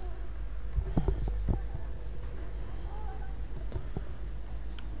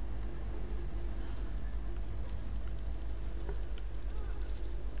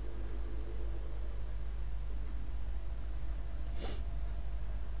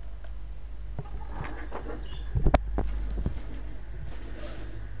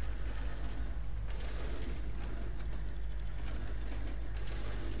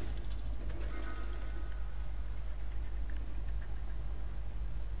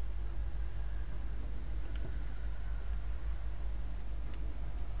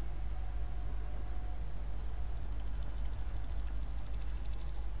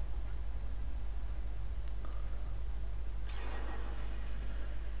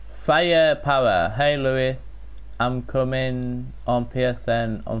 Firepower. Hey Lewis, I'm coming on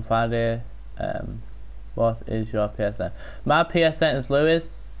PSN on Friday. What is your PSN? My PSN is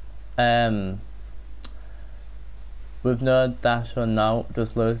Lewis. With no dash or no,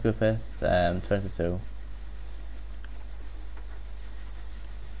 just Lewis Griffith. 22.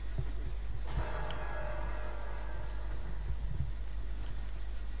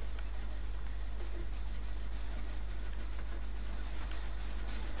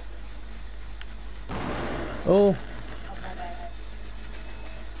 Oh,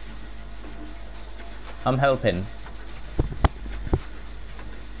 I'm helping.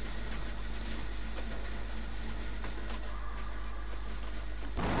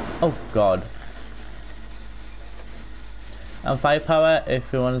 Oh God. And Firepower,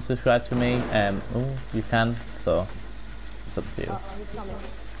 if you want to subscribe to me, you can. So it's up to you. He's coming.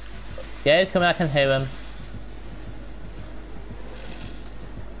 Yeah, he's coming. I can hear him.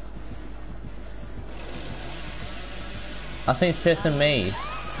 I think he's chasing me.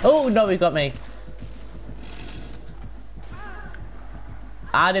 Oh no, he got me.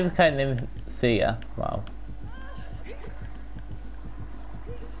 I can't even see ya. Wow.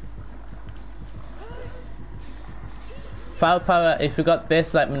 Firepower, if you got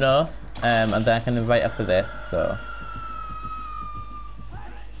this, let me know. And then I can invite her for this. So.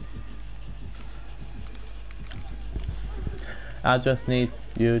 I just need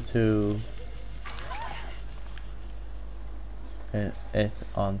you to. It's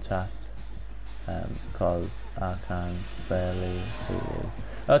on chat. Cause I can barely see you.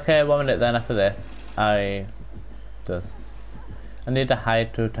 Okay, 1 minute then after this. I need to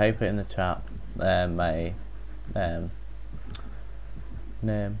hide to type it in the chat. My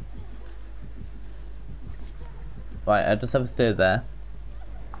name. Right, I just have to stay there.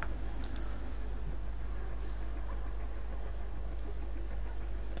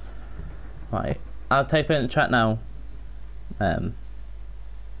 Right, I'll type it in the chat now. Stay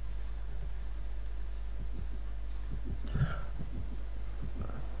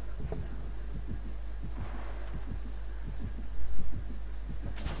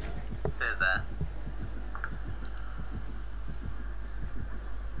there.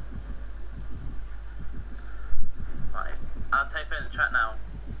 Right, I'll type it in the chat now.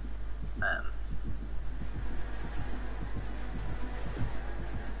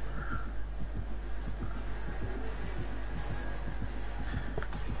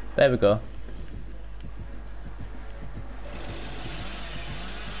 There we go.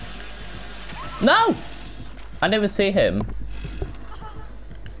 No! I never see him.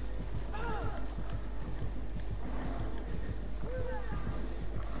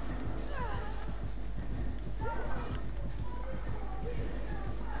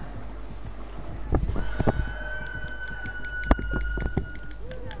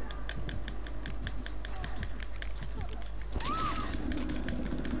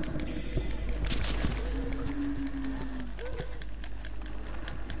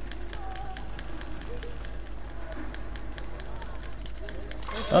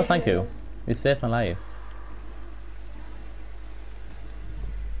 Oh, thank you. You saved my life.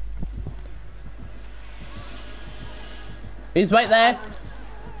 He's right there.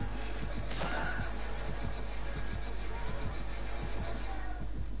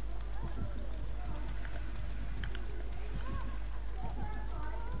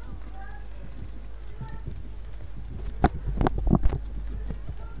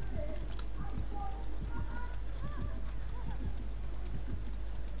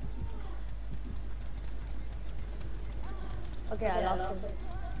 Okay, I lost him.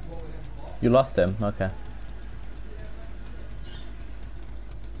 You lost him? Okay.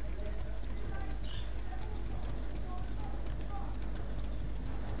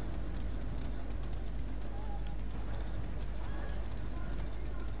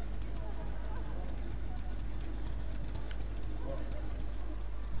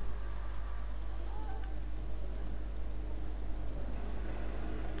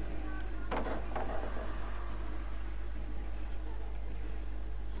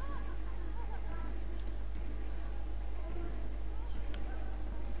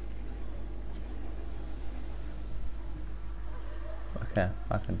 Okay,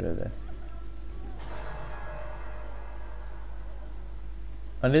 I can do this.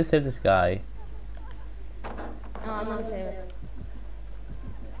 I need to save this guy. No, I'm gonna save it.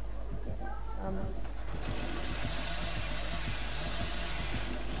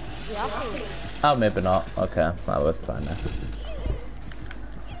 Is he after me? Oh, maybe not. Okay, that was fine now.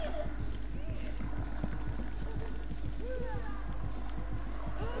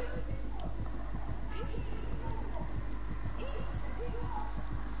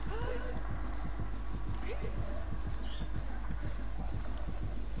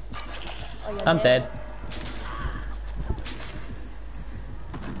 Oh, you're I'm dead.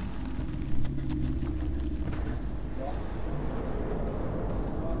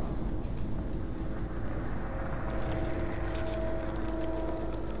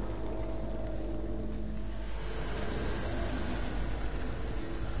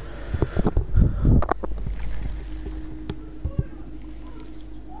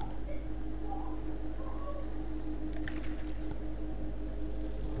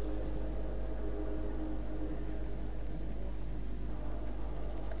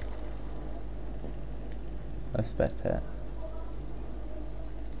 I expect it.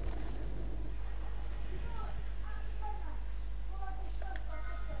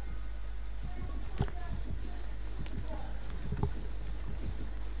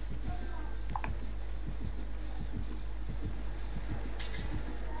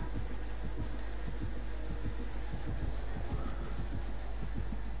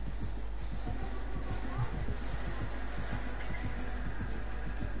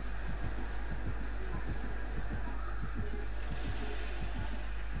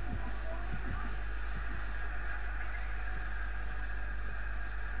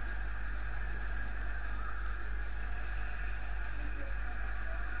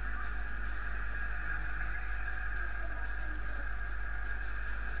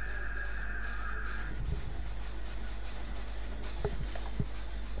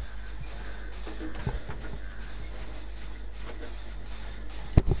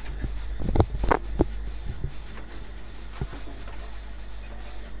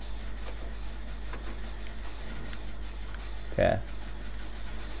 Okay.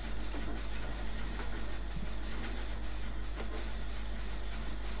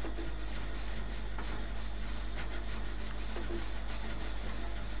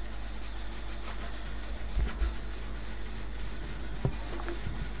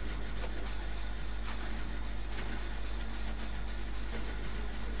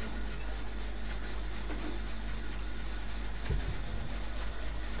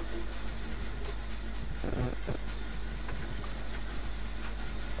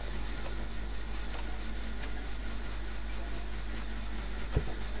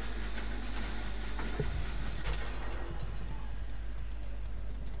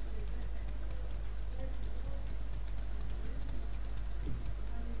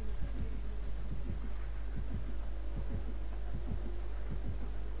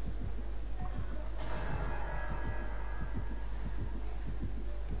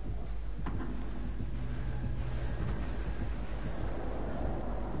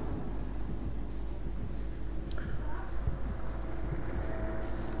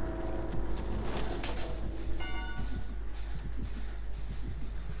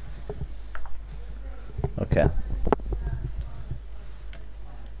 Okay.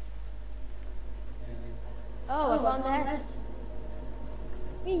 Oh, I found the hatch.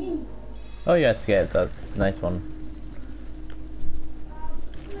 Whee! Oh yeah, escape. That's a nice one.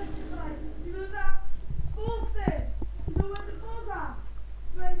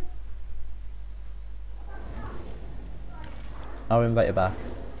 I'll invite you back.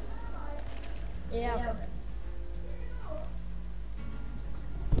 Yeah.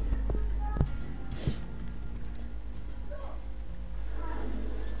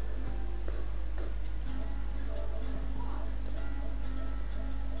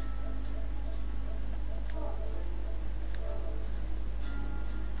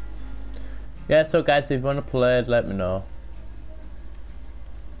 Yeah, so guys, if you want to play it, let me know.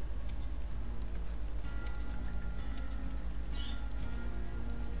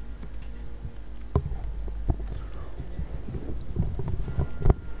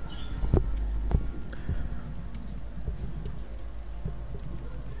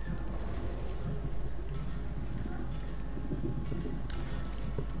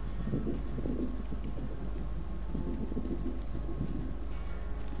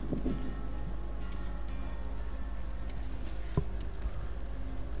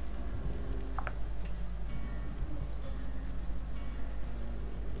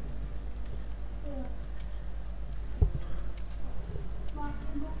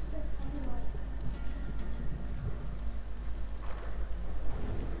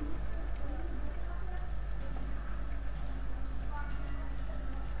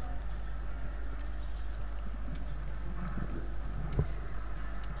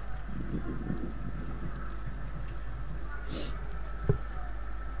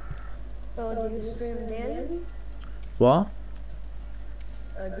 So do you stream daily? What?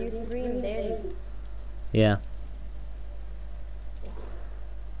 Do you stream daily? Yeah.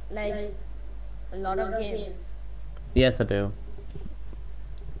 Like a lot of games. Yes, I do.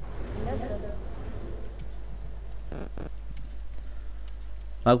 That's good.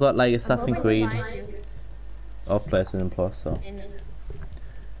 I've got like I'm Assassin's hoping to Creed find you of PlayStation Plus, so.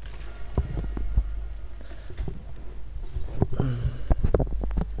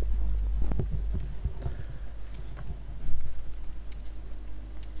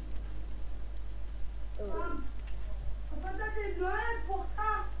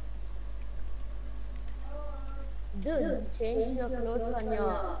 Dude, change your clothes on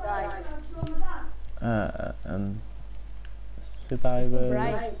your guy. Survivor.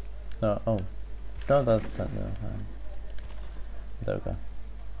 Bright. No, oh. No, that's not, no. There we go.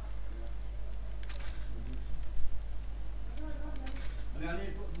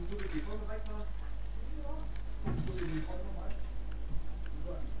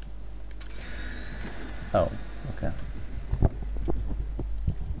 Oh, okay.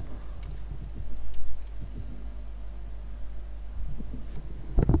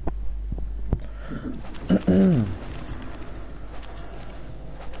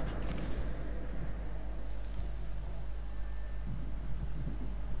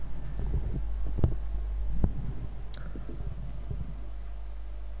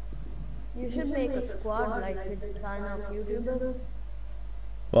 You should make a squad like with the kind of YouTubers.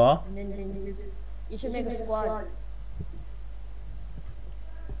 What? And then you should make a squad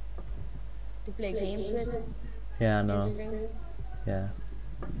to play games with. Yeah, I know. Strings. Yeah.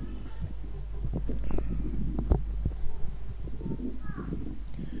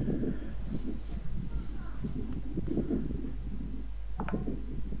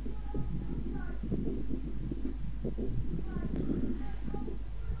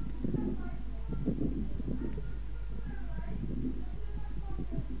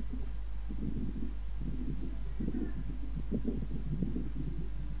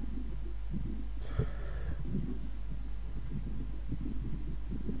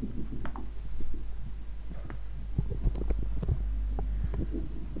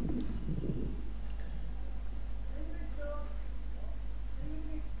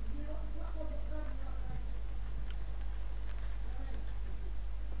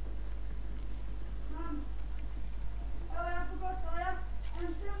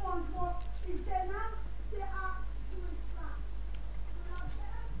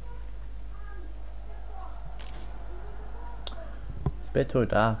 It's a bit too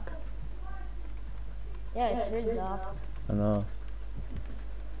dark. Yeah, it's really dark. I know.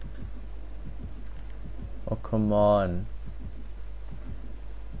 Oh, come on.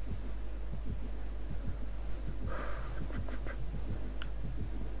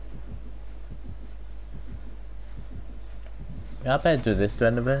 Yeah, I better do this to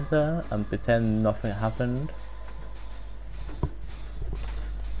end of it there and pretend nothing happened.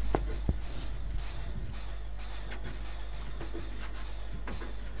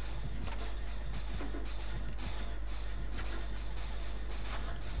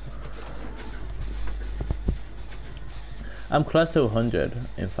 I'm close to 100,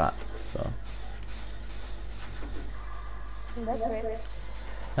 in fact, so. That's great.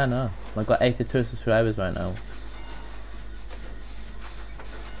 I know. I've got 82 subscribers right now.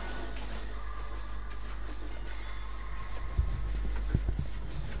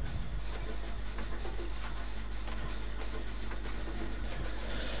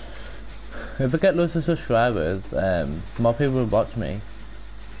 If I get loads of subscribers, more people will watch me.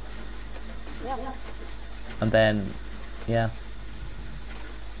 Yeah. And then, yeah.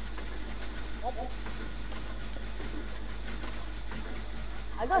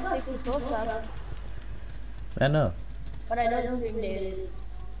 I got 64 subs, I know. but I don't stream daily.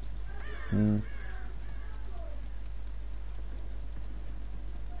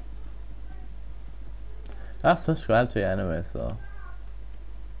 I subscribe to you anyway, so.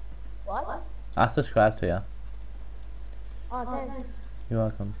 What? I subscribe to you. Oh, thanks. You're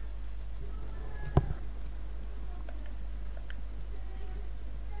welcome.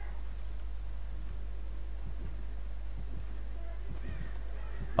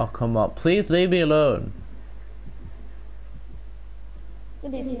 Oh, come on. Please leave me alone.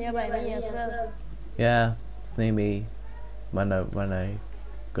 It is nearby me as well. Yeah, it's near me when I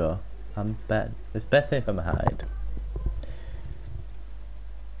go. I'm bad. It's best if I'm hide.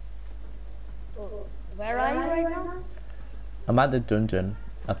 Where are you right now? I'm at the dungeon,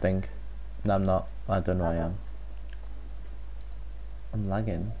 I think. No, I'm not. I don't know where I am. I'm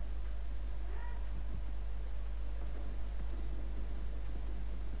lagging.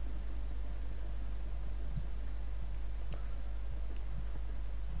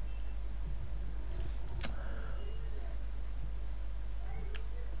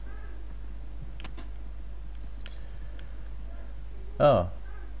 Oh,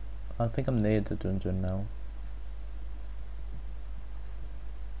 I think I'm near the dungeon now.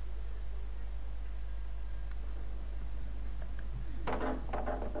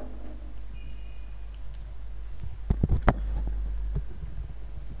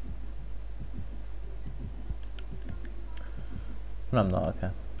 No, I'm not, okay.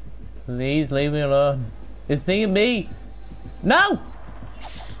 Please leave me alone. It's near me! No!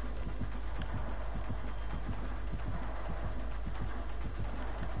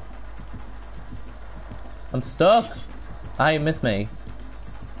 I'm stuck! Ah, you missed me.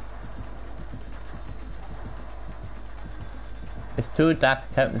 It's too dark,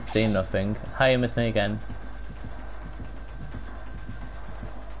 I can't see nothing. How you missed me again?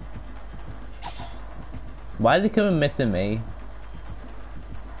 Why is he coming missing me?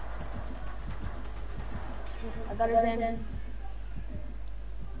 I got it in.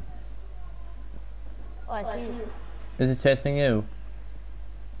 Oh, I see you. Is it chasing you?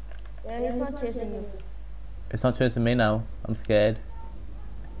 Yeah, he's not chasing you. It's not chasing me now. I'm scared.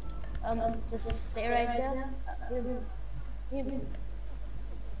 Just stay right there.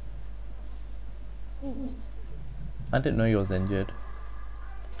 I didn't know you was injured.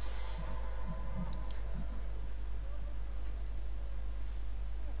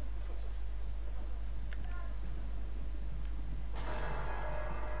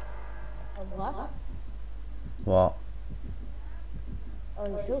 What? What? Oh,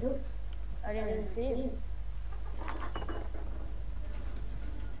 you shoot? I didn't even see it.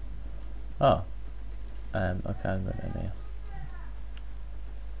 Oh. Okay, I'm going in here.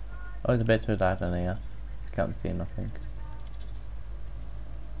 Oh, it's a bit too dark in here. Can't see nothing.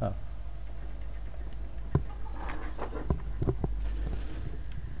 Oh.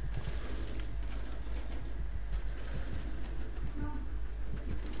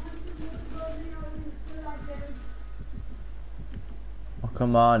 Oh,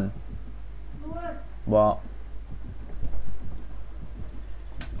 come on. What?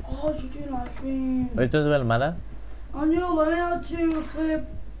 Oh, you're doing live stream. It doesn't really matter. And you're learning how to play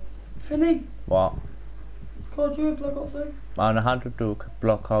Finny. What? Call of Duty Black Ops 3. I know how to do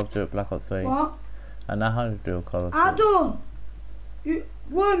Call of Duty Black Ops 3. What? I know how to do Call of Duty. I don't. You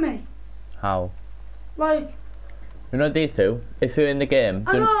learn me. How? Like, You know these two? If you're in the game,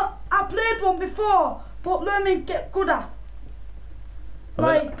 I know I played one before, but learn me get good at.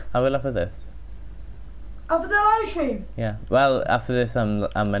 I will after this. After the live stream. Yeah. Well, after this, I'm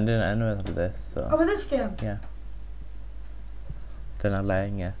ending it anyway after this. So. Over this game. Yeah. Then I'm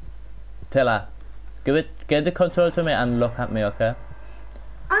lying, yeah. Taylor, get the control to me and look at me, okay?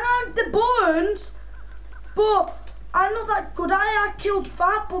 I know the bones, but I'm not that good. I killed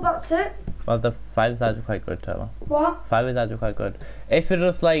 5, but that's it. Well, the 5 is actually quite good, Taylor. What? 5 is actually quite good. If you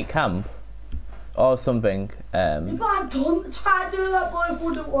just like camp or something, If I don't try to do that, but it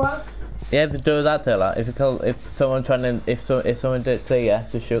wouldn't work. yeah, if you do that, Taylor. If someone trying to, if someone did say yeah,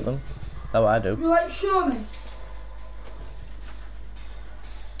 just shoot them. That's what I do. You like show me?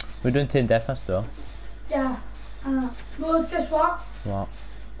 We're doing team deathmatch though. Yeah, I know. But guess what? What?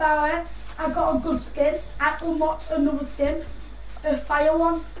 By the way, I got a good skin. I unlocked another skin, a fire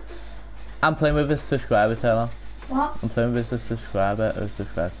one. I'm playing with a subscriber, Taylor. What? I'm playing with a subscriber who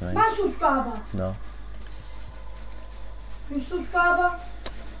subscribes to me. My subscriber. No. Who's subscriber?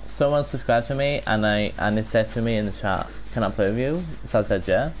 someone subscribed to me and they said to me in the chat, "Can I play with you?" So I said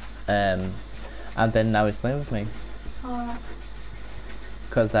yeah. And then now he's playing with me Alright.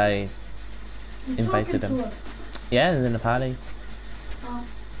 because I You invited talking him. to her? Yeah, he's in the party. Oh.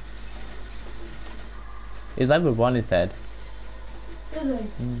 He's level 1, he said. Is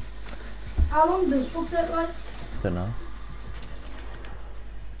he? Mm. How long does this book take, like? Don't know.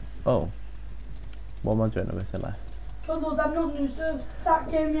 Oh. One more journal with it left. Because I'm not used to that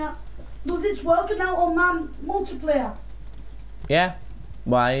game yet. Does it's working out on that multiplayer? Yeah.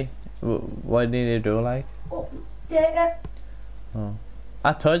 Why? What did you do, like? Update it. Oh.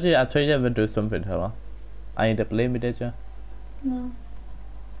 I told you I would do something to her. I ended up believing me, did you? No.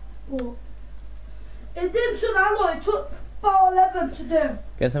 Well, it didn't take that long. It took about 11 to do.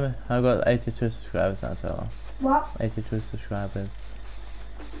 Guess me, I got 82 subscribers now, so. What? 82 subscribers.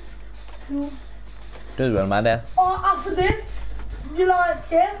 No. Does well, my dear. Oh, after this, you like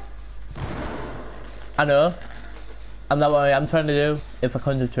skip? I know. I'm not what I'm trying to do. If I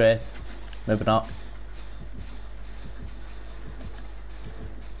concentrate, maybe not.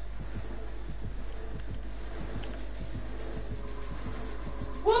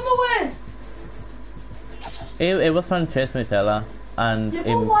 Run the ways. It was trying to chase me, Taylor, and Yeah, it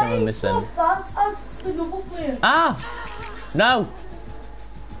but why came are you missing. so fast as the double players? Ah! No!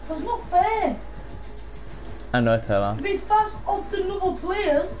 That's not fair. I know, Taylor. To be fast off the double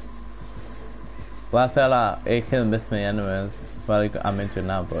players. Well, Taylor, it can miss me anyways. Well, I'm injured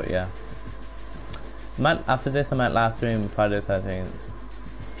now, but yeah. After this, I might last stream Friday the 13th.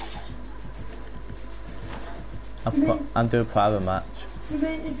 I'm doing a private match. You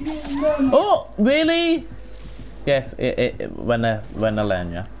mean if you learn? Oh, really? Yes, when I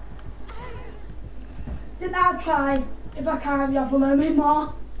learn, yeah. Then I'll try. If I can't, you have to learn me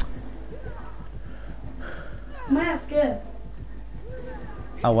more. I might escape.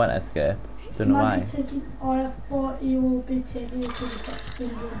 I won't escape. Don't know why. I thought you will be taking it to the sex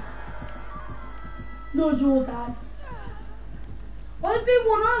dungeon. No, you'll die. I've been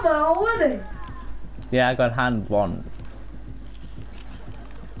one over already. Yeah, I got hand once.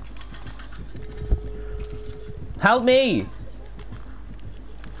 Help me!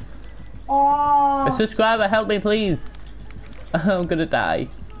 Oh. A subscriber, help me, please. I'm gonna die.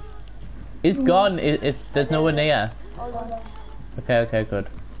 It's gone. There's no one near. Hold on. Okay, good.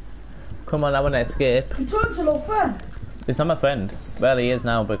 Come on, I wanna escape. You turned to your friend. It's not my friend. Well, he is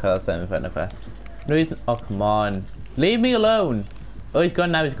now because I sent him a friend request. No, he's. Oh, come on. Leave me alone. Oh, he's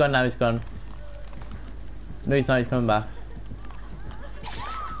gone now. He's gone. No, he's not. He's coming back.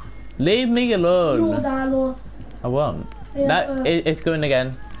 Leave me alone. You'll die, Lois. I won't. Yeah, No, it's going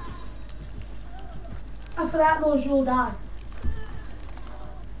again. After that, Lois, you'll die.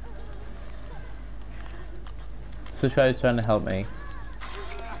 Sushi's trying to help me.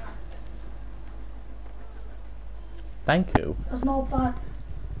 Thank you. That's not bad.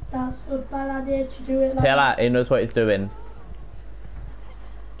 That's a bad idea to do it like Tell that. that, he knows what he's doing.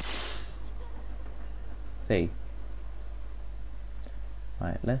 See.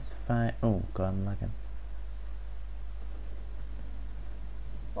 Right, let's find. Oh, God, I'm lagging.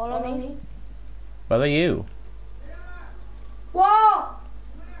 Follow me. Where are you? What?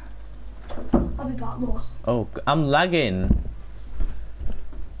 I'll be back, Lois. Oh, I'm lagging.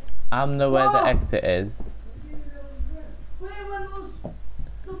 I know where the Whoa. exit is. Wait, when Lois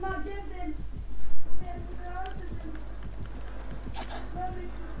come back in, then.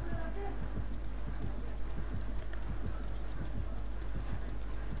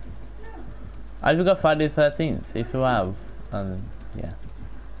 Have you got Friday the 13th? If you have, yeah.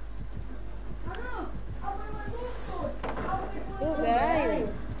 Dude, where are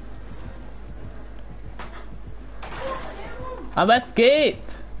you? I've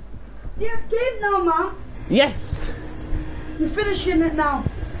escaped! You escaped now, man. Yes! You're finishing it now.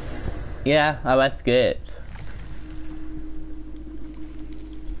 Yeah, I've escaped.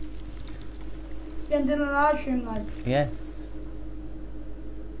 You're ending a live stream, like. Yes.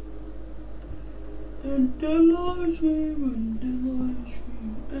 And then live stream, and then live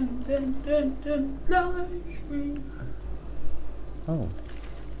stream, and then live stream. Oh.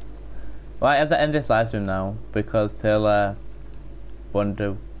 Well, I have to end this live stream now because Taylor wanted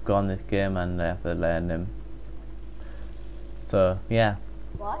to go on this game and I have to learn him. So, yeah.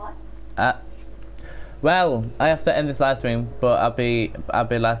 What? Well, I have to end this live stream, but I'll be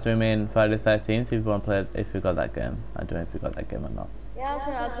live streaming Friday the 13th if you want to play it, if you got that game. I don't know if you got that game or not. Yeah,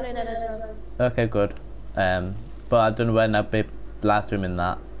 I'll play that as well. Okay, good. But I don't know when I'll be live streaming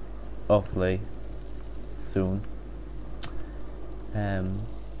that. Hopefully soon.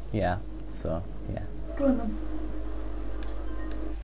 Yeah. So yeah. Go on then.